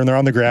turn and then they're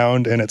on the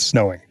ground and it's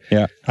snowing.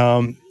 Yeah.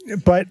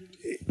 But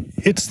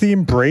it's the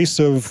embrace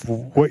of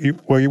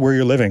where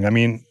you're living. I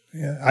mean,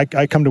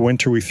 I come to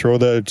winter, we throw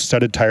the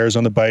studded tires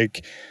on the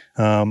bike.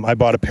 I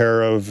bought a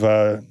pair of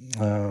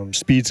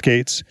speed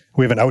skates.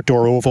 We have an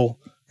outdoor oval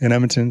in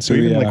Edmonton. So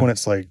even when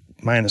it's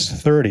minus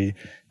 30,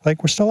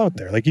 we're still out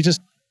there. You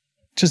just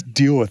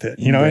deal with it,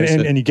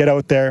 and you get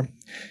out there.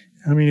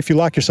 I mean, if you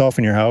lock yourself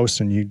in your house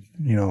and you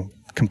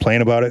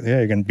complain about it,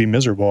 you're going to be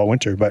miserable all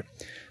winter. But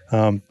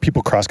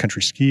people cross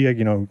country ski,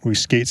 we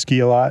skate ski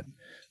a lot.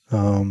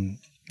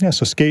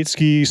 So skate,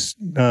 ski,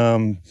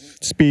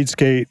 speed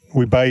skate,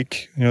 we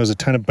bike. There's a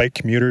ton of bike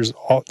commuters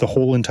the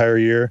whole entire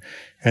year.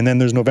 And then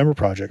there's November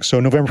Project. So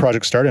November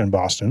Project started in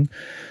Boston.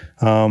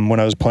 When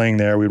I was playing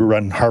there, we would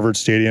run Harvard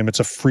Stadium. It's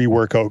a free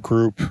workout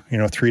group,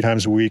 3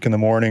 times a week in the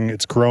morning.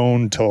 It's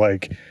grown to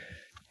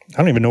I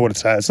don't even know what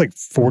it's at. It's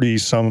 50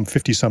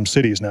 some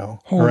cities now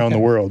around the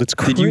world. It's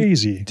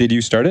crazy. Did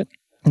you start it?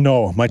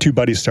 No, my 2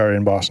 buddies started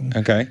in Boston.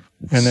 Okay.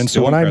 And then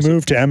so when I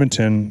moved to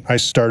Edmonton, I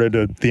started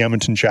the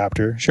Edmonton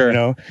chapter.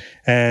 Sure.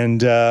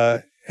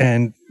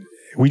 And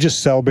we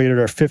just celebrated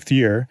our 5th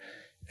year,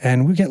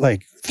 and we get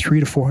 300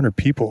 to 400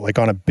 people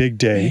on a big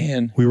day.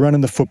 Man. We run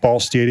in the football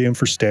stadium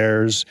for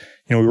stairs.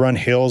 We run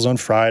hills on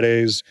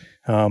Fridays.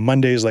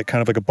 Mondays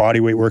kind of a body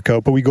weight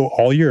workout, but we go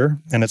all year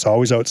and it's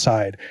always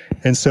outside.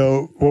 And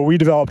so what we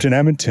developed in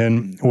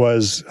Edmonton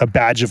was a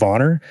badge of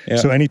honor. Yeah.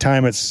 So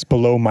anytime it's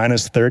below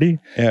minus 30,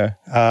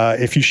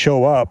 if you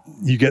show up,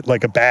 you get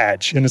a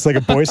badge, and it's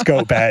a Boy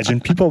Scout badge.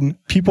 And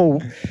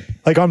people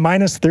on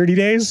minus 30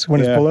 days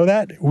when it's below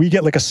that, we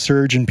get a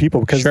surge in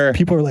people, because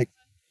people are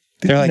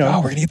they're we're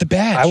going to get the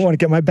badge. I want to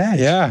get my badge.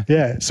 Yeah.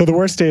 Yeah. So the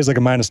worst day is a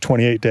minus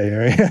 28 day,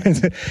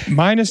 right?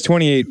 Minus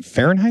 28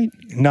 Fahrenheit?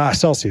 Nah,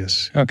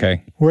 Celsius.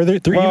 Okay. Where they're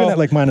even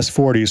at minus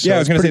 40. So I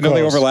was going to say, don't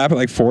they overlap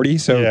at 40?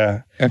 So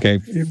yeah. Okay.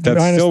 That's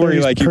minus still where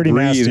you you breathe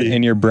nasty.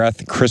 and your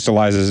breath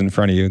crystallizes in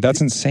front of you. That's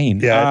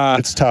insane. Yeah,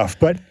 it's tough.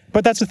 But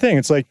that's the thing.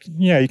 It's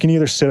you can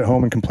either sit at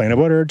home and complain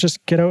about it, or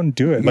just get out and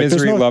do it.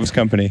 Misery loves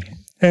company.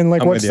 And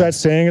what's that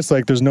saying? It's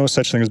there's no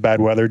such thing as bad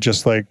weather,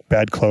 just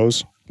bad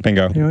clothes.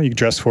 Bingo. You know, you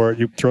dress for it,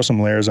 you throw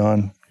some layers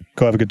on,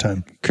 go have a good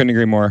time. Couldn't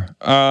agree more.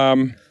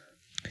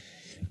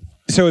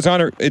 So it's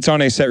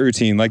on a set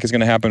routine, like it's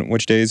going to happen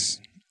which days?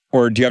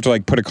 Or do you have to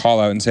like put a call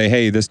out and say,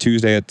 hey, this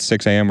Tuesday at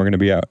 6 a.m. we're going to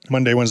be out?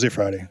 Monday, Wednesday,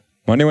 Friday.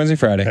 Monday, Wednesday,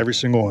 Friday. Every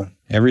single one.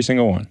 Every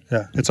single one.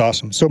 Yeah, it's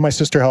awesome. So my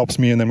sister helps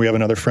me, and then we have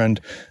another friend,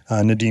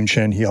 Nadeem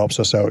Chin. He helps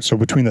us out. So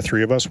between the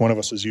three of us, one of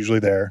us is usually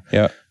there.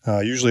 Yeah.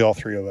 Usually all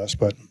three of us,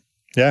 but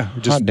yeah,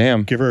 just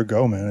damn. give her a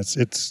go, man. It's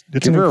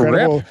Give an her a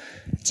incredible, rip.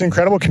 it's an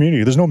incredible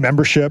community. There's no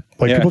membership.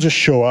 Like people just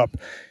show up.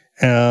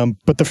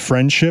 But the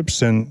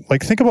friendships and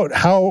like think about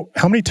how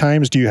many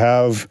times do you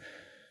have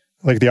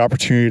like the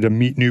opportunity to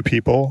meet new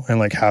people and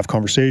like have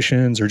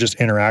conversations or just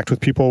interact with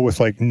people with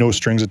like no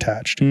strings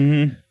attached.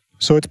 Mm-hmm.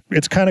 So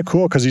it's kind of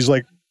cool because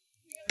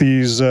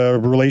these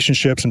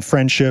relationships and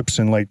friendships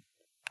and like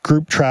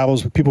group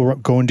travels. People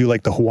go and do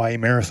like the Hawaii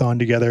Marathon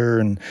together,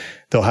 and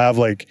they'll have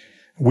like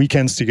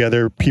weekends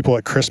together. People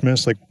at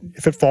Christmas, like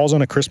if it falls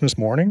on a Christmas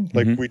morning,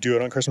 like we do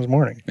it on Christmas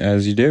morning.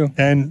 As you do.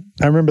 And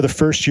I remember the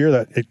first year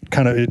that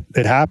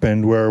it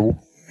happened where,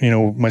 you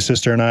know, my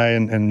sister and I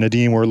and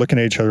Nadeem were looking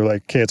at each other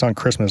like, okay, it's on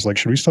Christmas. Like,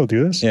 should we still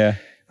do this? Yeah.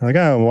 I'm like,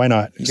 oh, why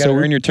not? You got to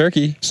earn your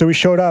turkey. So we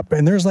showed up,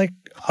 and there's like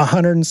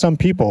 100 and some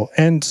people.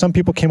 And some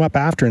people came up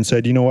after and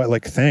said, you know what,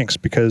 like, thanks,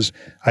 because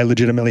I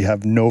legitimately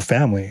have no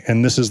family.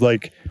 And this is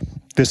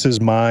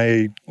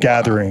my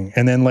gathering.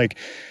 And then like,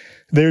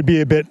 they would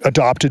be a bit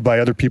adopted by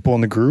other people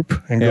in the group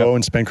and go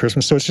and spend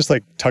Christmas. So it's just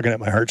like tugging at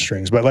my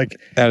heartstrings. But like,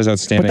 that is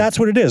outstanding. But that's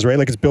what it is, right?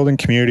 Like it's building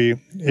community.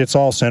 It's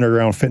all centered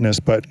around fitness.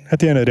 But at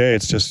the end of the day,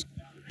 it's just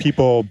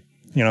people,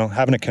 you know,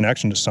 having a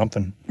connection to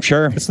something.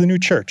 Sure. It's the new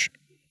church.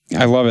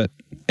 I love it.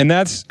 And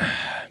that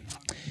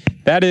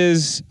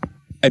is,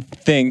 I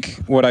think,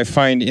 what I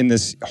find in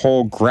this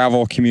whole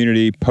gravel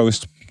community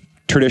post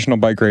traditional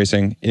bike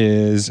racing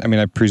is, I mean,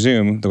 I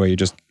presume the way you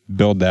just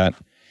build that,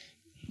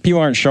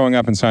 people aren't showing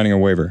up and signing a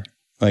waiver.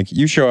 Like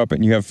you show up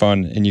and you have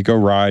fun and you go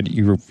ride,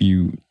 you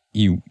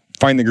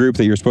find the group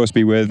that you're supposed to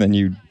be with and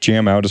you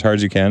jam out as hard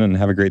as you can and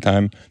have a great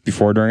time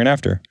before, during, and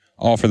after,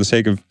 all for the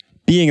sake of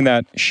being in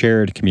that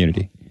shared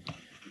community.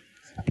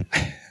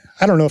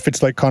 I don't know if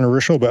it's like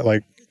controversial, but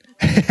like,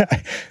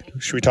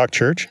 should we talk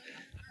church?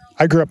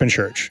 I grew up in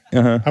church.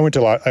 Uh-huh. I went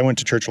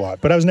to church a lot,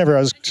 but I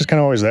was just kind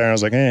of always there. And I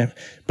was like,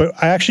 but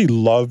I actually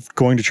loved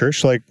going to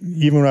church. Like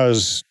even when I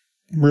was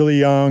really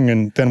young,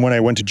 and then when I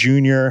went to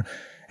junior,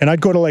 and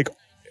I'd go to like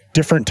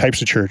different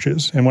types of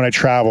churches. And when I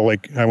travel,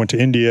 like I went to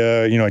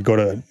India, you know, I'd go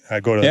to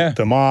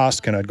the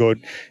mosque, and I'd go,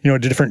 you know,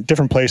 to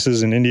different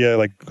places in India,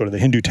 like go to the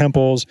Hindu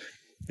temples,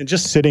 and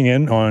just sitting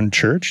in on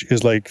church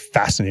is like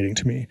fascinating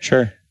to me.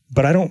 Sure.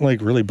 But I don't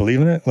like really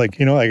believe in it. Like,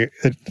 you know, like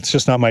it's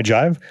just not my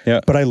jive. Yeah.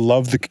 But I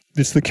love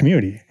it's the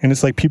community, and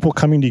it's like people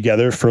coming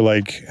together for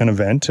like an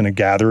event and a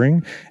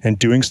gathering and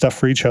doing stuff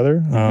for each other.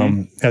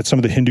 At some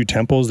of the Hindu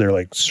temples, they're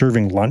like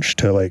serving lunch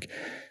to like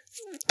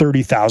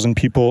 30,000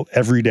 people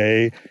every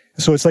day.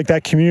 So it's like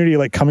that community,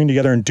 like coming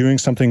together and doing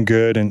something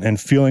good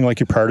and feeling like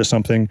you're part of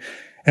something.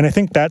 And I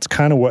think that's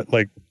kind of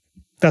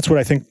that's what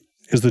I think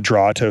is the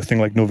draw to a thing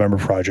like November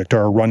Project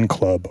or a run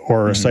club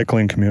or a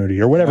cycling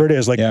community or whatever it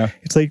is. Like,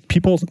 it's like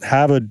people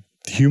have a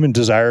human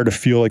desire to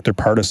feel like they're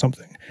part of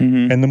something.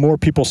 And the more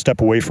people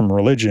step away from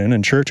religion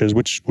and churches,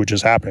 which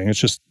is happening, it's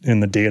just in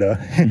the data,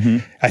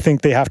 I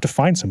think they have to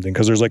find something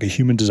because there's like a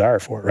human desire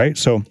for it, right?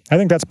 So I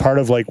think that's part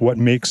of like what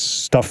makes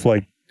stuff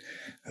like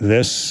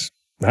this,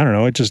 I don't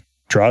know, it just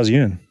draws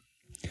you in.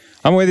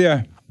 I'm with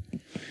you.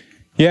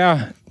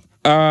 Yeah.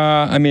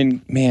 I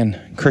mean,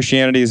 man,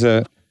 Christianity is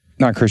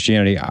not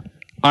Christianity.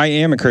 I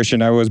am a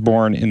Christian. I was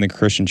born in the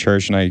Christian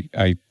church, and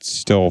I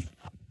still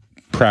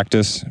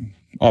practice,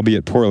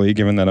 albeit poorly,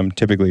 given that I'm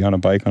typically on a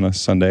bike on a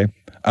Sunday.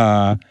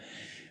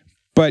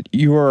 But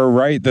you are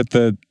right that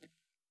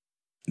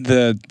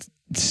the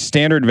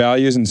standard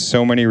values in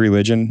so many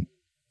religions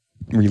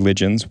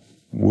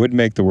would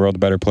make the world a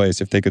better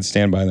place if they could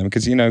stand by them.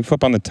 Because, you know,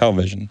 flip on the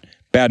television,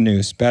 bad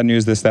news,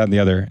 this, that, and the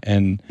other.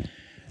 And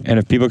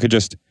if people could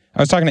just,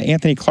 I was talking to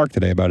Anthony Clark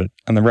today about it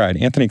on the ride.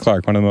 Anthony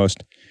Clark, one of the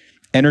most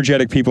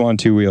energetic people on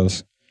two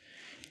wheels.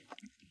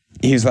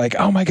 He's like,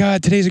 oh my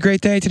God, today's a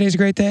great day.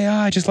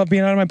 I just love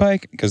being out on my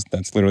bike. Because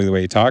that's literally the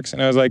way he talks.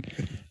 And I was like,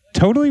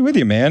 totally with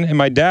you, man. And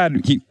my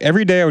dad,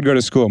 every day I would go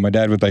to school, my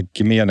dad would like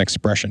give me an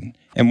expression.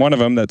 And one of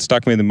them that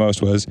stuck me the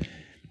most was,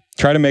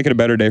 try to make it a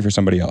better day for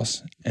somebody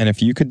else. And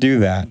if you could do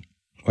that,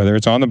 whether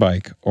it's on the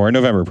bike or a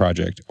November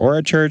Project or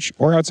at church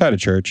or outside of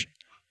church,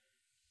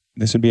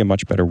 this would be a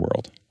much better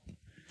world.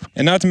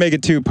 And not to make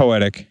it too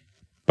poetic,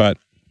 but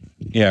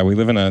yeah, we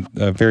live in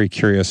a very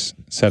curious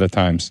set of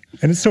times.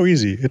 And it's so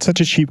easy. It's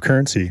such a cheap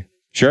currency.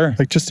 Sure.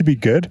 Like just to be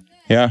good.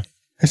 Yeah.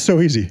 It's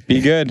so easy.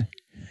 Be good.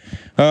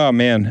 Oh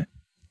man.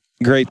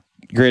 Great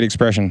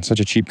expression. Such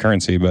a cheap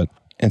currency, but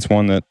it's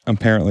one that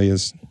apparently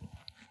is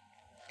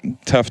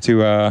tough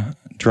to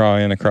draw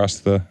in across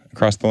the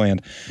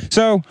land.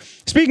 So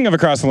speaking of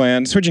across the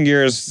land, switching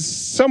gears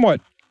somewhat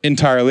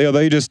entirely,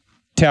 although you just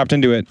tapped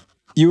into it,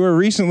 you were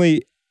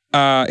recently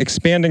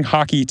expanding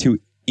hockey to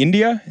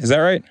India. Is that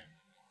right?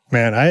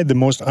 Man, I had the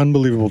most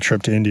unbelievable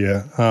trip to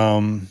India.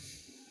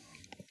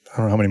 I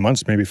don't know how many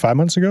months, maybe 5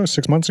 months ago,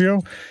 6 months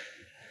ago.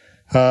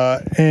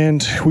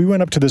 And we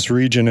went up to this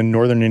region in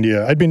northern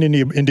India. I'd been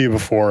to India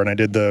before, and I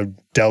did the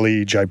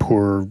Delhi,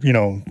 Jaipur,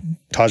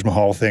 Taj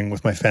Mahal thing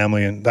with my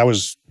family, and that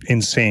was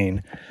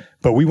insane.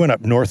 But we went up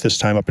north this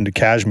time, up into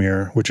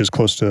Kashmir, which is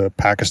close to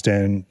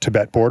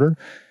Pakistan-Tibet border,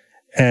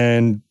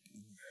 and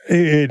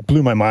it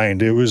blew my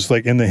mind. It was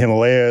like in the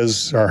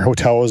Himalayas. Our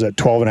hotel was at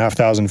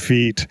 12,500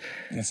 feet.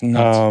 That's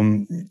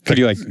nuts. Could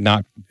you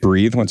not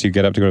breathe once you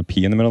get up to go to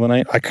pee in the middle of the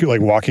night? I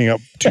could walking up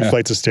 2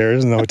 flights of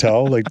stairs in the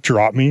hotel,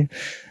 drop me.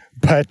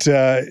 But,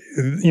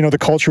 the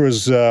culture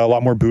was a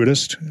lot more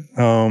Buddhist,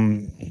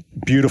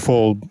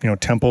 beautiful,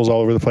 temples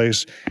all over the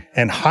place,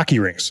 and hockey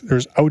rinks.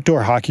 There's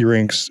outdoor hockey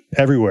rinks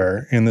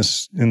everywhere in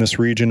this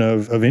region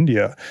of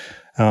India.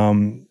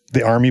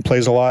 The army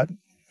plays a lot.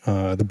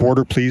 The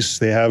border police,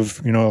 they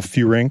have, a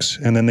few rinks.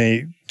 And then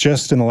they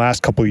just in the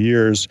last couple of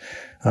years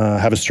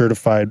have a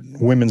certified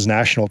women's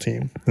national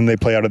team. And they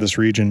play out of this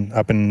region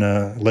up in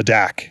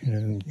Ladakh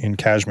in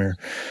Kashmir.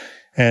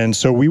 And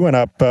so we went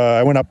up.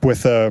 I went up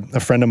with a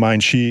friend of mine.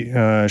 She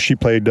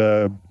played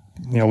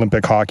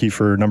Olympic hockey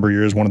for a number of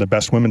years. One of the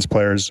best women's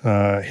players,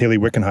 Hayley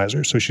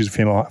Wickenheiser. So she's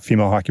a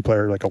female hockey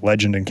player, like a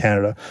legend in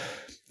Canada.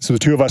 So the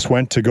two of us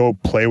went to go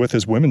play with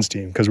his women's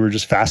team because we were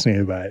just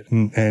fascinated by it.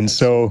 And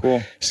so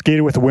cool.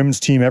 Skated with the women's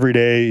team every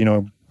day.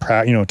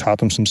 Taught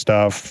them some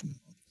stuff.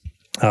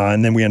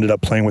 And then we ended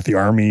up playing with the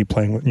army,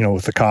 playing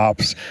with the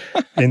cops.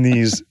 In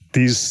these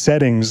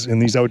settings in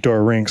these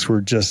outdoor rinks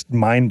were just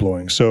mind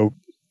blowing. So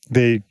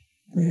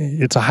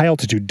it's a high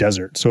altitude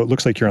desert, so it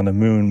looks like you're on the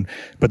moon,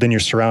 but then you're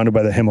surrounded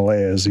by the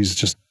Himalayas, these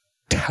just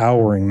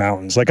towering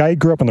mountains. I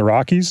grew up in the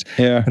Rockies,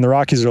 and the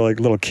Rockies are like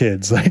little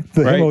kids. The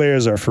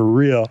Himalayas are for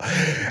real.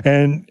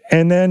 And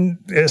then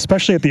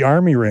especially at the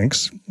army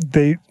rinks,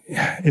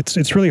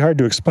 it's really hard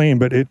to explain,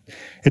 but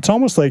it's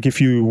almost like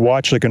if you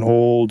watch an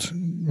old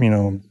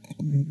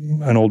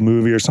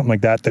movie or something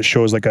like that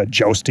shows a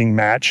jousting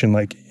match in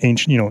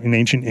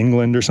ancient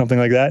England or something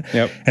like that.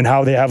 Yep. And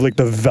how they have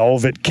the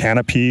velvet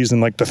canopies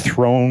and the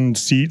throne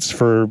seats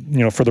for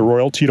the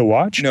royalty to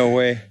watch. No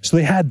way. So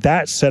they had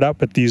that set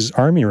up at these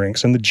army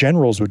rinks, and the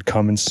generals would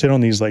come and sit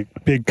on these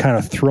big kind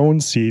of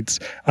throne seats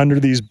under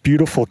these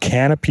beautiful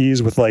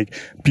canopies with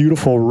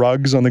beautiful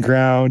rugs on the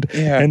ground.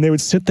 Yeah. And they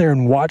would sit there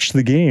and watch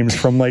the games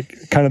from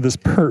kind of this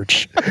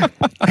perch.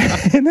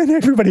 And then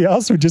everybody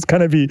else would just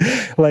kind of be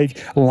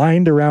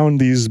lined around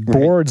these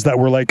boards that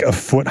were a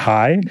foot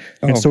high.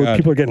 And so God.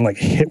 people are getting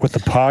hit with the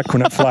puck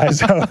when it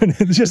flies out. And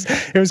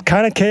it was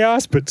kind of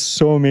chaos, but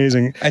so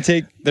amazing.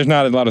 There's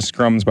not a lot of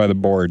scrums by the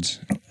boards.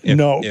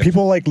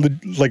 People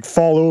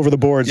fall over the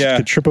boards,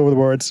 could trip over the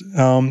boards.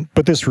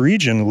 But this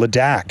region,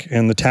 Ladakh,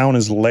 and the town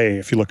is Leh,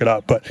 if you look it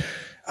up. But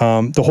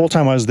the whole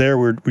time I was there,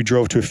 we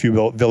drove to a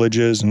few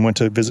villages and went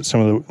to visit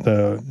some of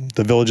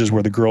the villages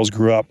where the girls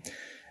grew up.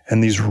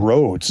 And these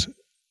roads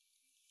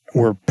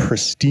were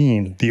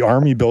pristine. The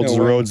army builds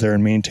the roads there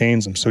and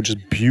maintains them. So just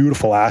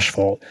beautiful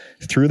asphalt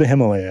through the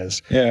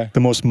Himalayas. Yeah. The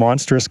most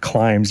monstrous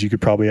climbs you could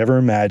probably ever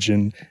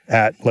imagine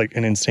at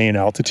an insane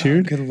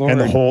altitude. Good Lord.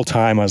 And the whole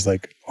time I was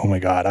like, oh my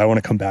God, I want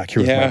to come back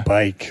here with my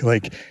bike.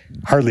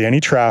 Hardly any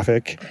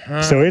traffic.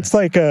 So it's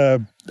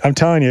I'm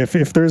telling you,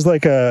 if there's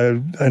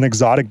an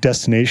exotic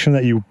destination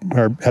that you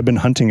have been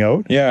hunting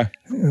out. Yeah.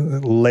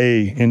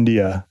 Leh,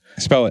 India.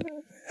 Spell it.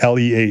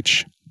 Leh.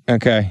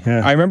 Okay.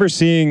 Yeah. I remember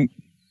seeing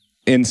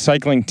in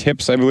Cycling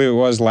Tips, I believe it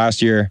was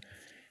last year,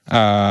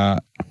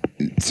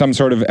 some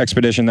sort of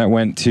expedition that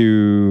went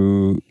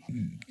to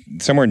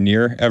somewhere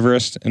near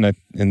Everest, and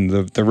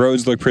the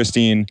roads look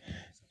pristine.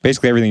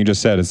 Basically, everything you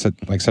just said is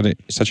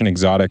such an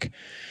exotic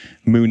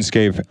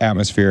moonscape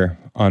atmosphere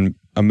on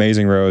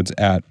amazing roads.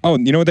 You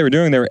know what they were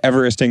doing? They were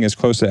Everesting as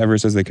close to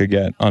Everest as they could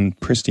get on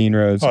pristine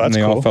roads, and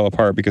they all fell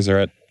apart because they're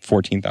at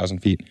 14,000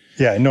 feet.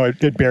 Yeah, no,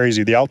 it buries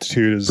you. The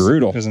altitude is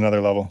brutal. Is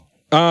another level.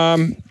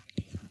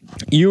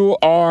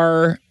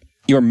 You're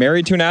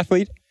married to an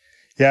athlete?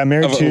 Yeah, I'm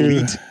married to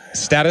elite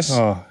status.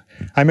 Oh,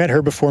 I met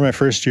her before my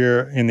first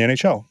year in the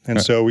NHL.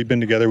 And so we've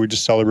been together. We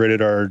just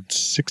celebrated our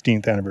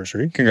 16th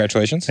anniversage.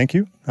 Congratulations. Thank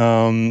you.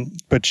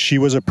 But she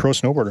was a pro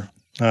snowboarder.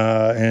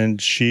 And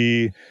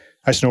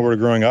I snowboarded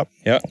growing up.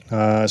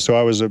 Yeah. So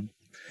I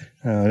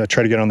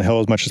tried to get on the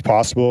hill as much as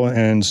possible.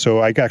 And so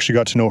I actually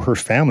got to know her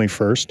family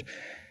first.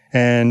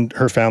 And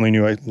her family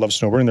knew I loved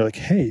snowboarding. They're like,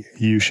 hey,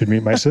 you should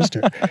meet my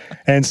sister.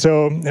 And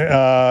so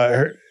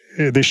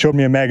they showed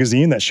me a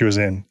magazine that she was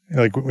in,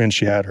 when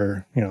she had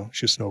her,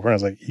 she was snowboarding. I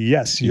was like,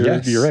 yes, you're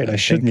right. I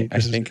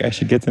think I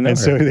should get to know her. And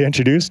so they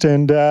introduced,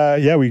 and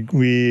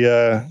we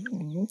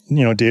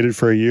dated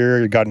for a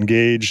year, got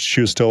engaged. She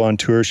was still on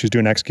tour. She was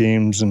doing X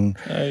Games and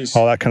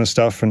all that kind of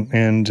stuff.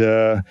 And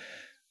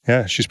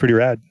she's pretty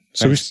rad.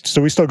 So nice.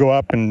 we still go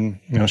up, and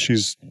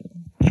she's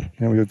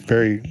we have a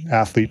very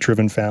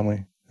athlete-driven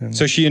family.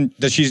 So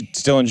does she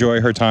still enjoy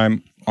her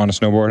time on a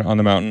snowboard on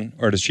the mountain,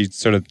 or does she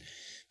sort of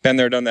been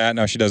there, done that?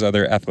 Now she does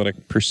other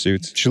athletic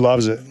pursuits. She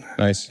loves it.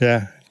 Nice.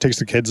 Yeah. Takes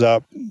the kids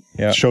up.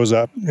 shows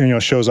up,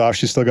 shows off.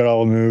 She's still got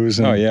all the moves.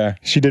 And Oh, yeah.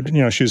 she did,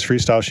 she was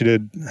freestyle. She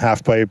did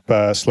half pipe,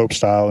 slope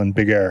style, and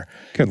big air.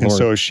 Good and Lord.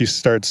 so she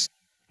starts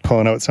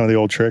pulling out some of the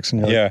old tricks,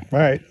 and you're like, all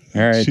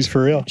right, she's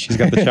for real. She's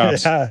got the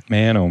chops. Yeah.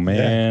 Man, oh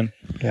man.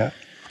 Yeah.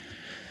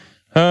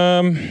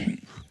 How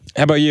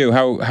about you?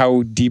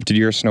 How deep did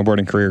your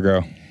snowboarding career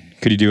go?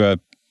 Could you do a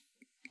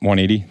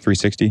 180,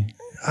 360?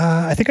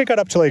 I think I got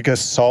up to like a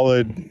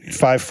solid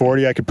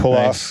 540 I could pull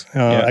Nice. off.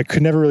 Yeah. I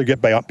could never really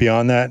get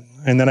beyond that.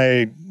 And then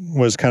I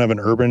was kind of an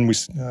urban.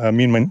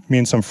 Me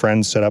and some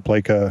friends set up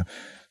like a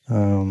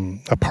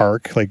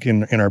park like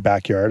in our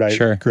backyard.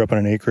 I grew up on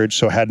an acreage,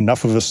 so had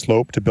enough of a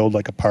slope to build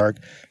like a park.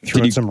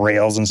 Threw in some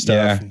rails and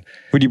stuff. Yeah.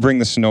 Would you bring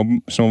the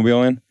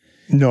snowmobile in?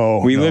 No.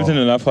 We lived in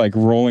enough like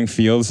rolling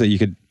fields that you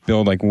could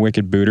build like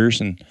wicked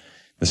booters, and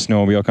the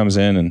snowmobile comes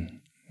in,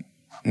 and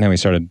then we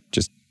started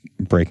just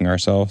breaking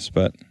ourselves.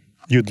 But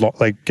you'd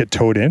like get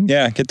towed in?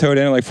 Yeah, get towed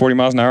in at like 40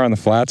 miles an hour on the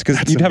flats,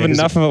 because you'd have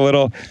enough of a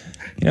little,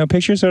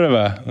 picture sort of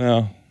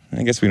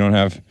I guess we don't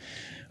have,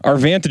 our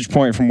vantage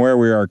point from where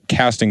we are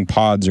casting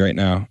pods right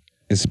now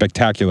is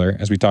spectacular,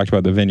 as we talked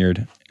about the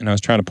vineyard. And I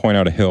was trying to point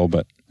out a hill,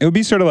 but it would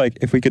be sort of like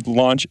if we could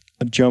launch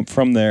a jump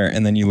from there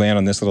and then you land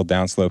on this little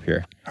downslope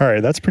here. All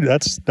right, that's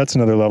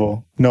another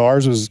level. No,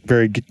 ours was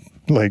very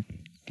like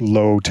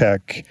low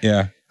tech.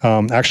 Yeah.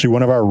 Actually,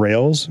 one of our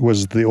rails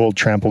was the old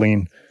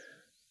trampoline.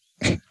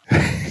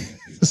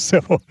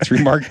 So it's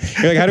remarkable.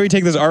 You're like, how do we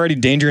take this already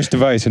dangerous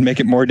device and make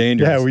it more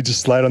dangerous? Yeah, we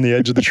just slide on the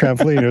edge of the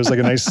trampoline. It was like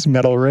a nice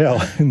metal rail.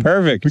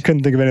 Perfect. We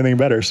couldn't think of anything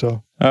better.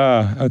 So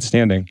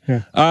outstanding.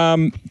 Yeah.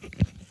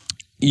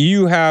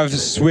 You have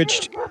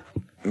switched.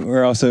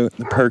 Where also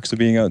the perks of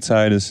being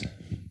outside is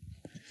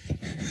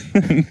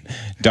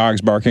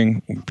dogs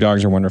barking.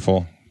 Dogs are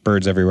wonderful.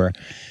 Birds everywhere.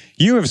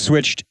 You have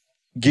switched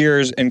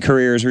gears and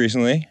careers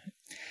recently.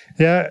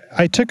 Yeah,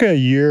 I took a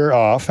year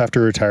off after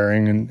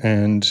retiring,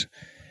 and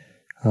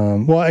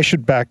I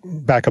should back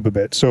up a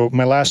bit. So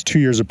my last 2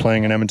 years of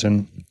playing in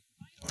Edmonton,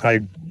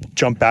 I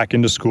jumped back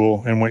into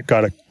school and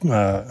got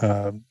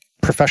a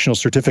professional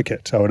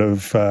certificate out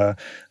of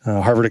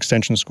Harvard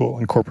Extension School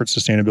in corporate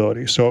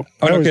sustainability. So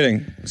no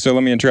kidding. So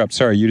let me interrupt.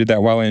 Sorry, you did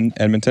that while in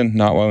Edmonton,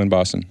 not while in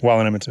Boston. While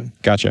in Edmonton.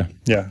 Gotcha.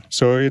 Yeah.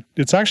 So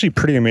it's actually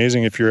pretty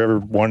amazing if you're ever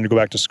wanting to go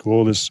back to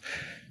school.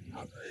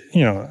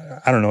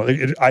 I don't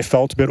know. I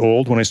felt a bit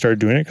old when I started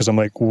doing it because I'm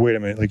like, wait a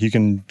minute, like you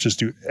can just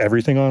do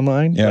everything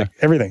online, like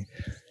everything.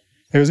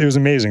 It was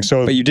amazing.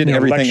 So, but you did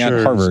everything at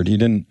Harvard. You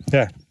didn't.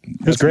 Yeah,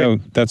 it was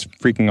great. That's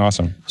freaking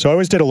awesome. So I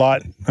always did a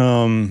lot,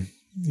 in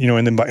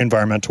the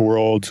environmental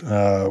world,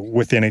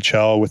 with the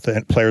NHL, with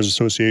the Players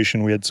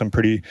Association. We had some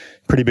pretty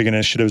big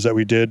initiatives that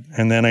we did,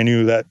 and then I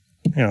knew that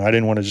I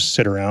didn't want to just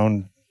sit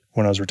around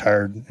when I was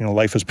retired.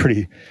 Life was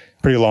pretty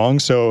long.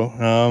 So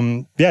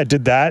I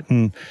did that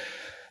and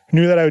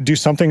knew that I would do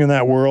something in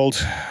that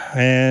world,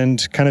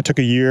 and kind of took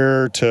a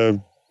year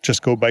to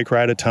just go bike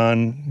ride a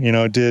ton.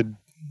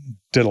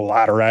 Did a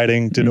lot of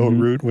riding, did Haute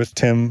Route with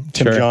Tim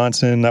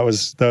Johnson. That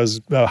was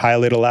a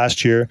highlight of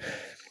last year.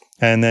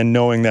 And then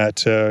knowing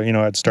that,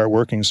 I'd start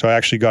working. So I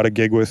actually got a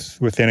gig with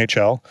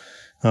NHL.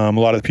 A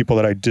lot of the people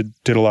that I did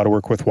a lot of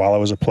work with while I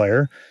was a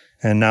player.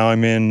 And now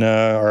I'm in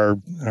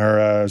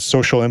our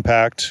social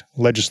impact,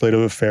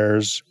 legislative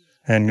affairs,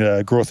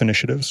 and growth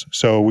initiatives.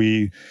 So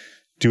we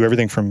do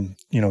everything from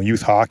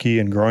youth hockey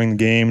and growing the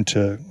game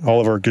to all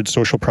of our good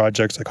social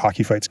projects like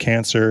Hockey Fights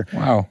Cancer.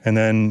 Wow. And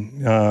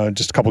then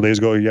just a couple of days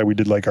ago, we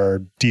did like our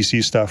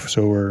DC stuff.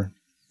 So we're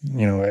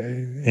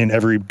in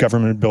every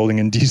government building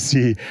in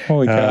DC,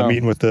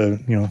 meeting with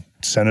the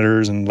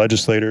senators and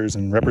legislators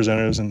and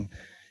representatives, and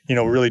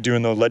really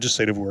doing the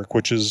legislative work,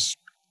 which is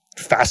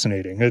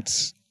fascinating.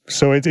 It's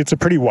a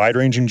pretty wide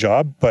ranging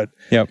job, but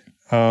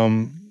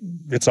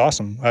it's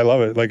awesome. I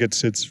love it. Like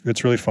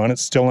it's really fun.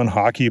 It's still in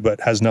hockey, but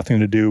has nothing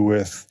to do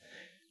with,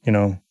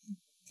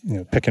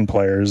 picking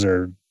players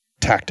or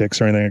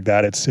tactics or anything like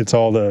that. It's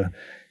all the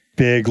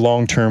big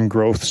long-term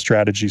growth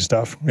strategy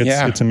stuff.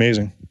 It's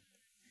amazing.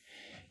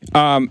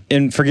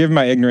 And forgive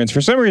my ignorance.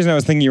 For some reason, I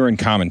was thinking you were in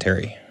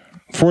commentary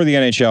for the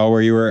NHL,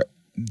 where you were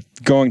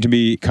going to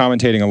be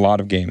commentating a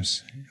lot of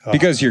games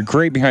because you're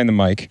great behind the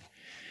mic.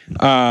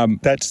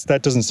 That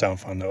doesn't sound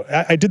fun though.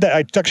 I did that.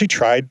 I actually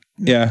tried.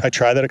 Yeah. I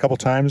tried that a couple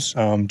times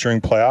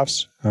during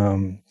playoffs.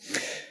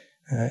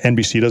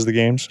 NBC does the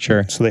games.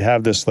 Sure. So they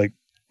have this like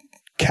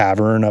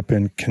cavern up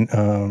in,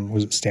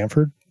 was it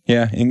Stamford?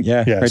 Yeah. Right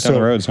down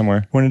the road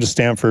somewhere. Went into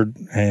Stamford,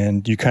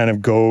 and you kind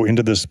of go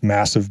into this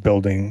massive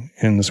building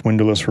in this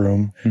windowless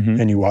room,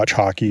 and you watch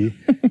hockey.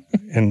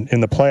 And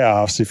in the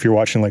playoffs, if you're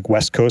watching like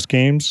West Coast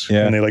games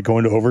and they like go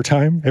into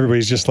overtime,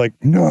 everybody's just like,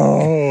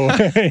 no,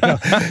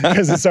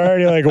 because it's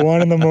already like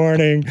 1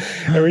 a.m.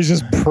 Everybody's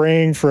just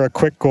praying for a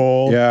quick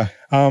goal. Yeah.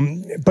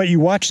 But you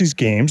watch these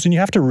games and you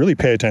have to really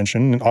pay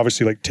attention and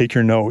obviously like take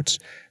your notes.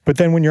 But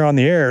then when you're on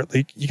the air,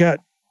 like you got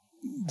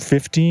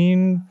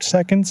 15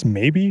 seconds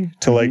maybe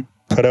to like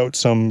put out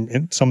some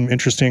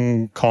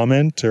interesting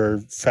comment or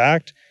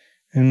fact,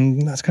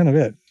 and that's kind of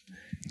it.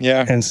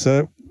 Yeah. And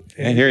so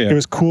I hear you. It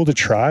was cool to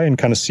try and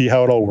kind of see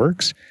how it all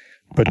works,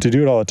 but to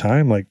do it all the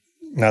time, like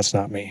that's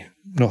not me.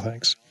 No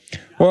thanks.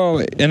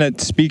 Well, and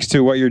it speaks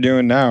to what you're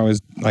doing now is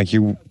like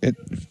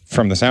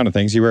from the sound of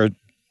things, you wear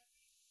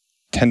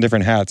 10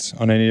 different hats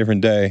on any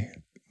different day,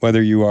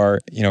 whether you are,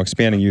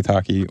 expanding youth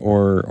hockey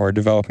or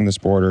developing the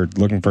sport or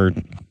looking for,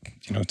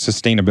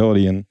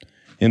 sustainability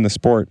in the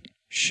sport.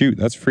 Shoot,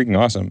 that's freaking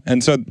awesome.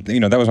 And so,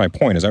 that was my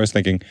point is I was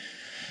thinking,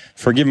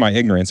 forgive my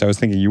ignorance, I was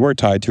thinking you were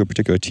tied to a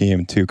particular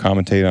team to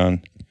commentate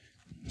on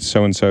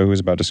so-and-so who's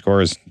about to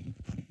score his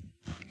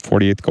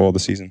 48th goal of the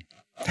season.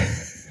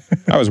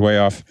 I was way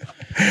off.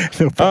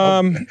 No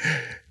problem.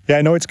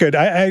 Yeah, no, it's good.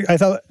 I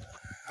thought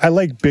I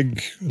like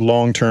big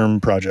long-term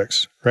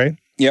projects, right?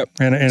 Yep.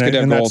 And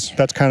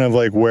that's kind of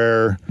like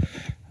where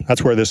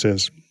this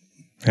is.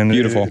 And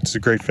beautiful. It's a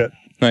great fit.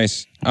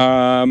 Nice.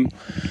 Have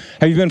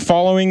you been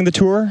following the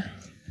tour?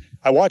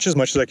 I watch as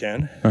much as I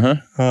can.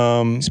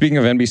 Speaking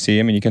of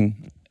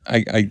NBC,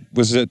 I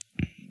was at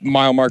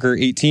mile marker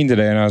 18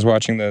 today, and I was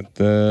watching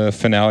the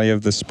finale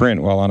of the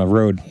sprint while on a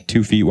road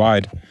 2 feet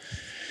wide.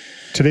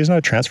 Today's not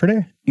a transfer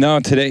day? No,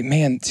 today,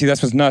 man, see,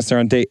 that's what's nuts. They're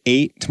on day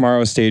 8.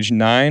 Tomorrow is stage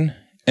 9.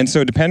 And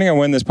so depending on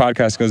when this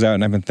podcast goes out,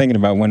 and I've been thinking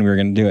about when we were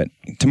going to do it,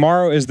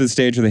 tomorrow is the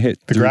stage where they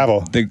hit the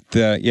gravel.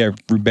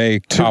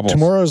 Roubaix cobbles.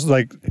 Tomorrow's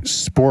like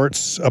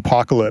sports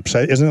apocalypse.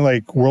 Isn't it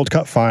like World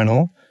Cup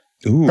final?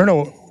 Ooh. Or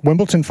no,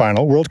 Wimbledon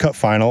final, World Cup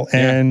final,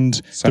 and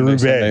the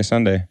Roubaix.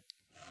 Sunday.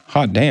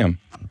 Hot damn.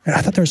 And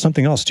I thought there was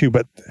something else too,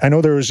 but I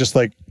know there was just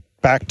like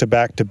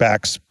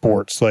back-to-back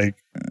sports, like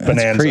bonanza.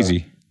 That's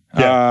crazy.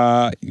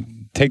 Yeah.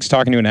 Takes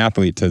talking to an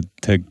athlete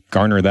to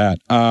garner that.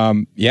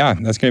 Yeah,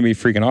 that's going to be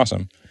freaking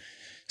awesome.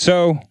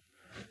 So,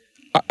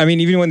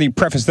 even when they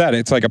preface that,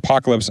 it's like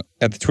apocalypse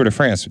at the Tour de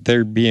France.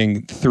 They're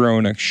being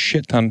thrown a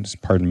shit ton,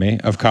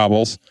 of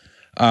cobbles.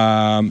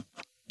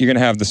 You're going to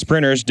have the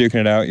sprinters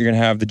duking it out. You're going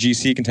to have the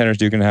GC contenders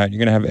duking it out. You're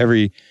going to have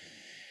every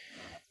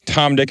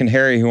Tom, Dick, and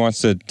Harry who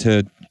wants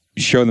to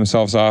show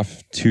themselves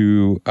off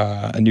to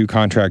a new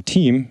contract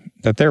team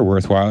that they're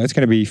worthwhile. It's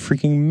going to be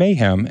freaking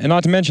mayhem. And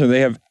not to mention, they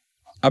have,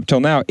 up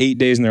till now, 8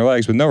 days in their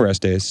legs with no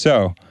rest days.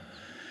 So,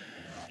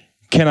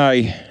 can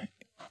I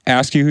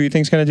ask you who you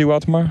think's going to do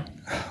well tomorrow?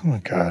 Oh my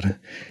God.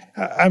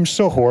 I'm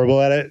so horrible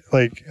at it.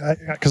 Like,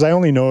 because I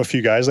only know a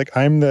few guys. Like,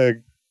 I'm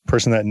the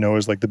person that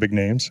knows like the big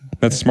names.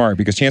 That's smart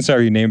because chances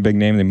are you name a big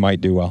name, they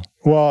might do well.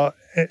 Well,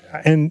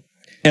 and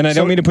I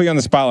don't mean to put you on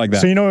the spot like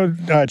that.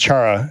 So,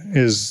 Chara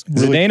is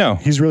really, Zdeno.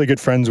 He's really good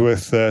friends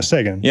with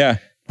Sagan. Yeah.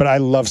 But I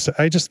love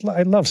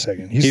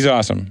Sagan. He's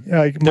awesome.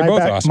 Like They're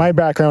both awesome. My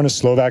background is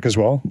Slovak as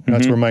well.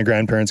 That's where my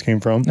grandparents came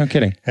from. No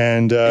kidding.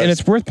 And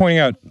it's worth pointing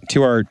out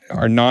to our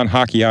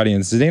non-hockey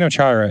audience, Zdeno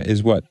Chara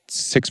is what,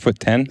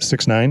 6'10"?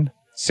 6'9".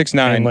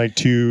 6'9". And like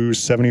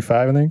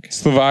 275, I think.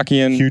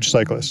 Slovakian. Huge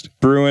cyclist.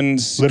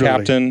 Bruins Literally.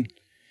 captain.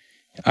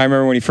 I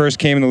remember when he first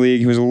came in the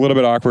league, he was a little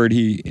bit awkward.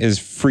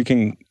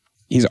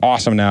 He's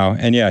awesome now.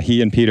 And yeah,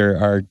 he and Peter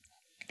are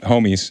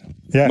homies.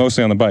 Yeah.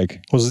 Mostly on the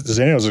bike. Well,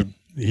 Zdeno's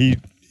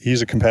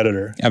he's a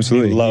competitor.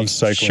 Absolutely. He loves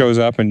cycling. He shows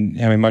up and,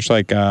 much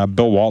like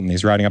Bill Walton,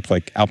 he's riding up to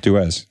like Alpe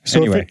d'Huez. So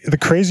anyway. the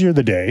crazier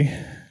the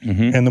day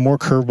and the more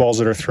curveballs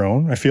that are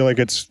thrown, I feel like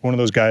it's one of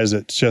those guys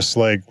that's just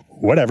like,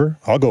 whatever,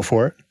 I'll go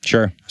for it.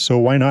 Sure. So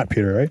why not,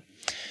 Peter, right?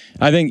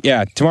 I think,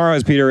 tomorrow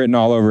has Peter written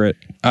all over it.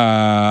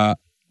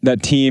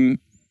 That team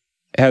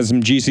has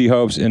some GC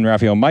hopes in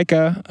Rafael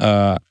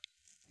Majka.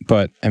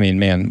 But,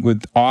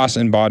 with Oss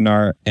and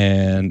Bodnar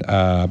and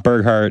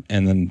Berghardt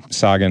and then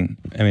Sagan,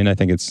 I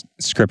think it's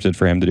scripted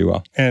for him to do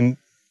well. And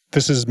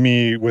this is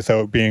me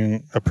without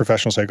being a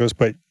professional cyclist,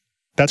 but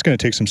that's going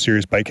to take some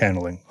serious bike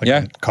handling.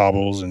 Like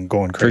cobbles and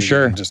going crazy. For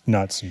sure. And just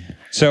nuts. And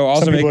so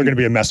also some people are going to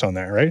be a mess on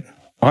there, right?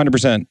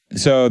 100%.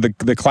 So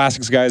the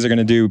classics guys are going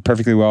to do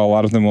perfectly well. A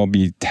lot of them will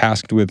be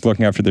tasked with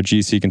looking after their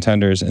GC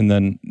contenders. And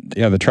then,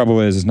 the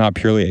trouble is it's not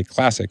purely a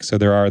classic. So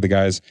there are the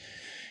guys...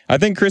 I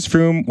think Chris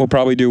Froome will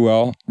probably do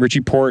well. Richie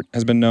Porte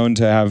has been known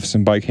to have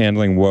some bike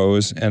handling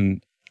woes.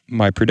 And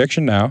my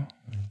prediction now,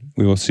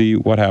 we will see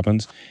what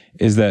happens,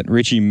 is that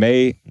Richie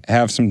may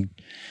have some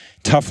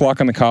tough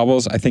luck on the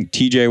cobbles. I think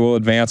TJ will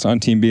advance on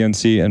Team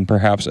BNC and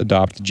perhaps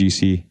adopt the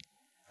GC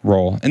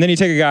role. And then you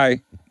take a guy,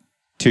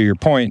 to your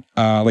point,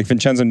 like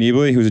Vincenzo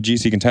Nibali, who's a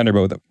GC contender,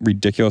 but with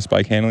ridiculous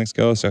bike handling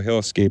skills. So he'll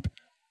escape,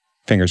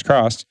 fingers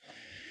crossed,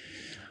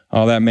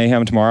 all that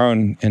mayhem tomorrow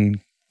and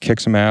kick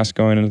some ass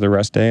going into the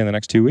rest day in the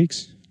next 2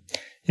 weeks.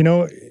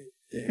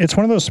 It's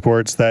one of those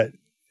sports that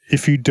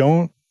if you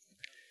don't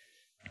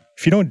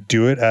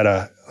do it at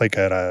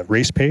a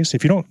race pace,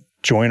 if you don't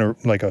join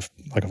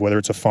whether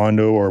it's a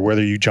fondo or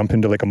whether you jump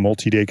into like a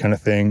multi-day kind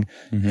of thing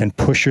and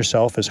push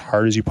yourself as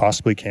hard as you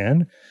possibly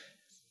can,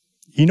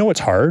 it's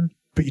hard,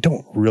 but you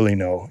don't really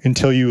know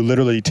until you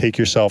literally take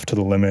yourself to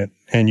the limit.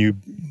 And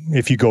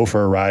if you go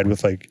for a ride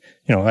with like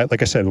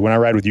I said, when I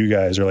ride with you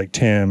guys or like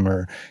Tim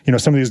or,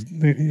 some of these,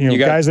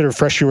 guys that are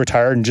freshly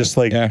retired and just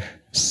like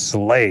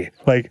slay.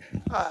 Like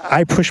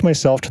I push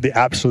myself to the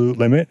absolute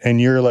limit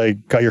and you're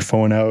like, got your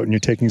phone out and you're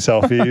taking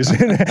selfies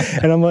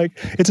and I'm like,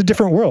 it's a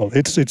different world.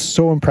 It's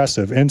so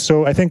impressive. And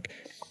so I think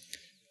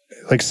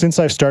like, since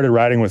I've started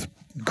riding with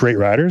great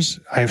riders,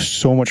 I have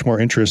so much more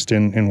interest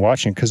in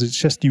watching, because it's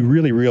just, you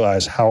really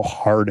realize how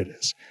hard it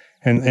is.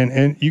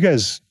 And you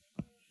guys,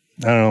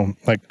 I don't know,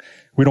 like,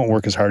 we don't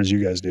work as hard as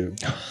you guys do.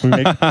 We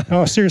make,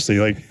 no, seriously,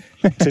 like,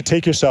 to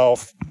take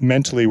yourself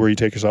mentally where you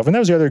take yourself. And that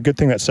was the other good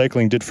thing that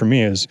cycling did for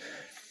me is,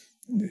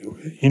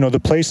 you know, the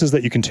places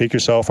that you can take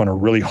yourself on a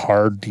really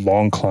hard,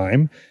 long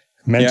climb,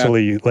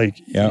 mentally, like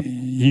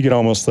you get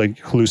almost like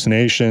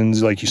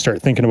hallucinations, like you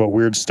start thinking about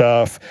weird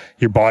stuff,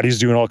 your body's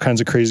doing all kinds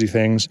of crazy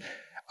things.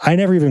 I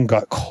never even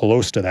got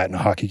close to that in a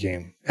hockey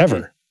game,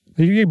 ever.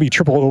 You could be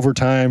triple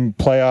overtime,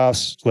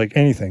 playoffs, like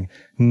anything.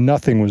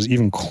 Nothing was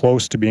even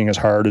close to being as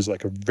hard as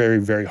like a very,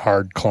 very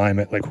hard climb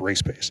at like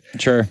race pace.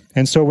 Sure.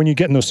 And so when you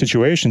get in those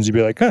situations, you'd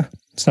be like,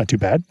 it's not too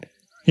bad.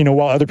 You know,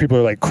 while other people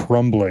are like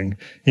crumbling,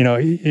 you know,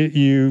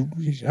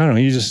 I don't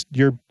know,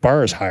 your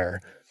bar is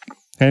higher.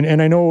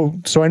 And I know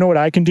what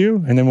I can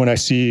do. And then when I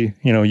see,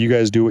 you know, you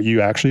guys do what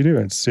you actually do,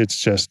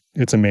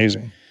 it's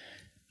amazing.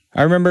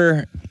 I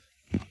remember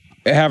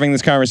having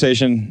this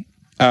conversation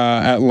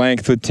at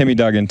length with Timmy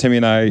Duggan. Timmy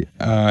and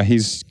I,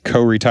 he's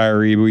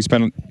co-retiree, but we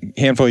spent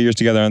a handful of years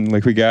together on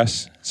Liquid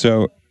Gas.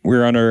 So we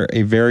were under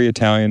a very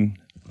Italian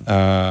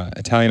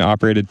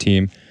operated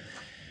team.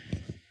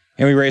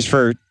 And we raced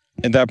for,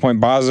 at that point,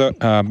 Basso,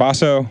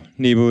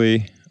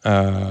 Nibali,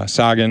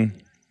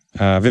 Sagan,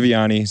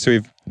 Viviani. So we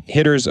have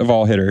hitters of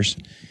all hitters.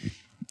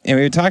 And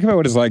we would talk about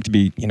what it's like to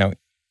be, you know,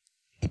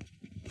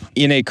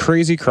 in a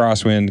crazy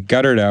crosswind,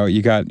 guttered out.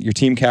 You got your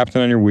team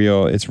captain on your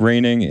wheel. It's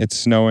raining. It's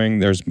snowing.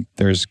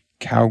 There's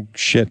cow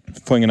shit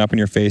flinging up in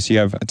your face. You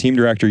have a team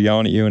director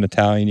yelling at you in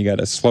Italian. You got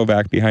a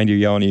Slovak behind you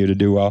yelling at you to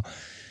do well.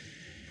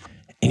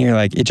 And you're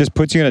like, it just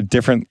puts you in a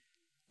different.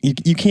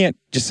 You can't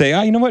just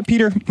say, you know what,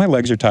 Peter, my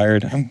legs are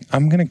tired.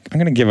 I'm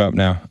gonna give up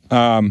now.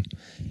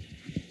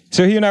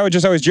 So he and I would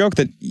just always joke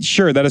that,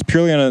 sure, that is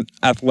purely an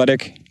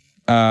athletic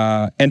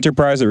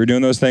enterprise that we're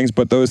doing those things,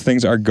 but those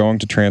things are going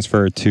to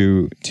transfer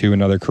to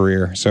another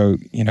career. So,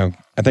 you know,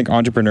 I think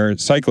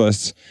entrepreneurs,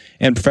 cyclists,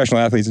 and professional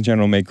athletes in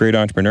general make great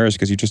entrepreneurs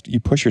because you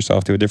push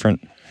yourself to a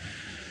different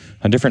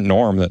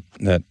norm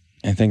that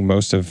I think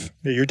most of.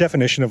 Yeah, your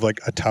definition of like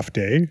a tough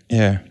day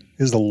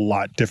is a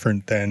lot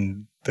different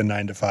than the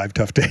 9 to 5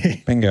 tough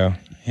day. Bingo.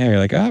 Yeah, you're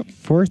like,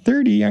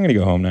 4:30, I'm going to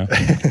go home now.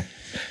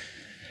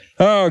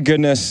 Oh,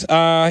 goodness.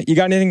 You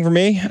got anything for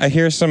me? I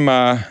hear some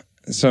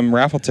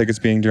raffle tickets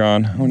being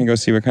drawn. I want to go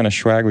see what kind of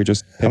swag we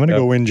just picked I'm going to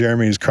go win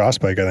Jeremy's cross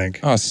bike, I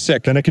think. Oh,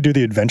 sick. Then I could do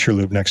the adventure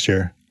loop next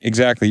year.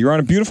 Exactly. You're on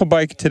a beautiful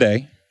bike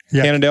today.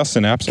 Yeah. Cannondale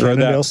Synapse. I rode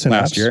that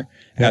last year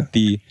at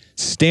the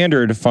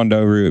standard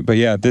Fundo route. But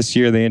yeah, this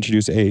year they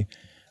introduced an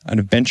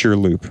adventure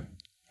loop,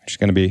 which is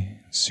going to be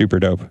super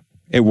dope.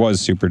 It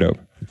was super dope.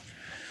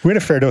 We had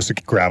a fair dose of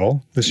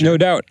gravel this year. No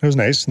doubt. It was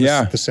nice.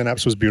 Yeah. The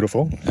Synapse was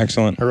beautiful.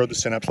 Excellent. I rode the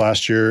Synapse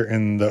last year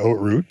in the Haute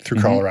Route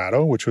through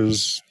Colorado, which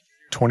was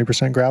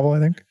 20% gravel, I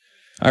think.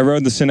 I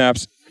rode the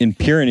Synapse in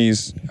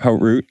Pyrenees Haute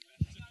Route.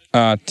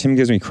 Tim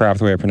gives me crap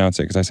the way I pronounce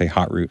it because I say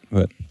hot route,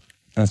 but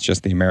that's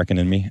just the American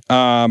in me.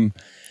 Yeah,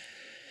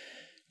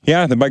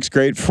 the bike's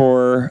great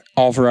for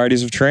all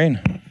varieties of terrain,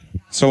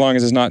 so long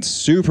as it's not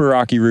super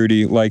rocky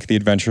rooty like the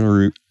adventure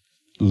route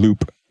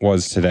loop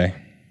was today.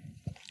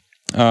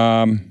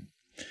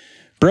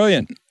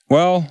 Brilliant.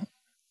 Well,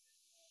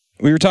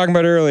 we were talking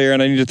about earlier,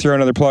 and I need to throw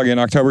another plug in.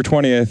 October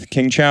 20th,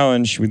 King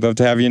Challenge. We'd love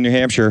to have you in New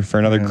Hampshire for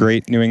another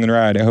great New England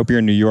ride. I hope you're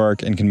in New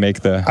York and can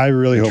make the I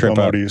really hope trip I'm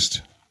out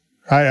east.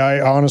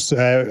 I honestly,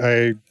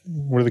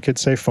 what do the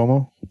kids say?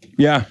 FOMO?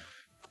 Yeah.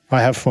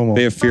 I have FOMO.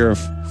 They have fear of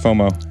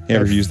FOMO. You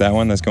ever use that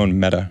one? That's going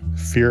meta.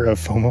 Fear of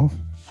FOMO?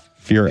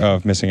 Fear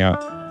of missing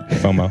out.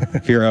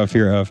 FOMO.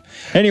 Fear of.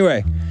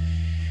 Anyway,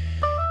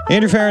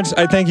 Andrew Ference,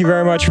 I thank you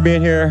very much for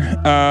being here.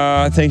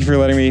 Thank you for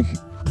letting me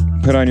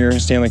put on your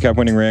Stanley Cup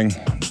winning ring.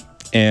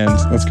 And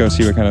let's go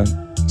see what kind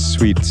of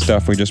sweet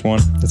stuff we just won.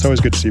 It's always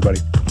good to see you,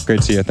 buddy. Great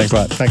to see you. Thanks a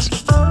lot. Thanks.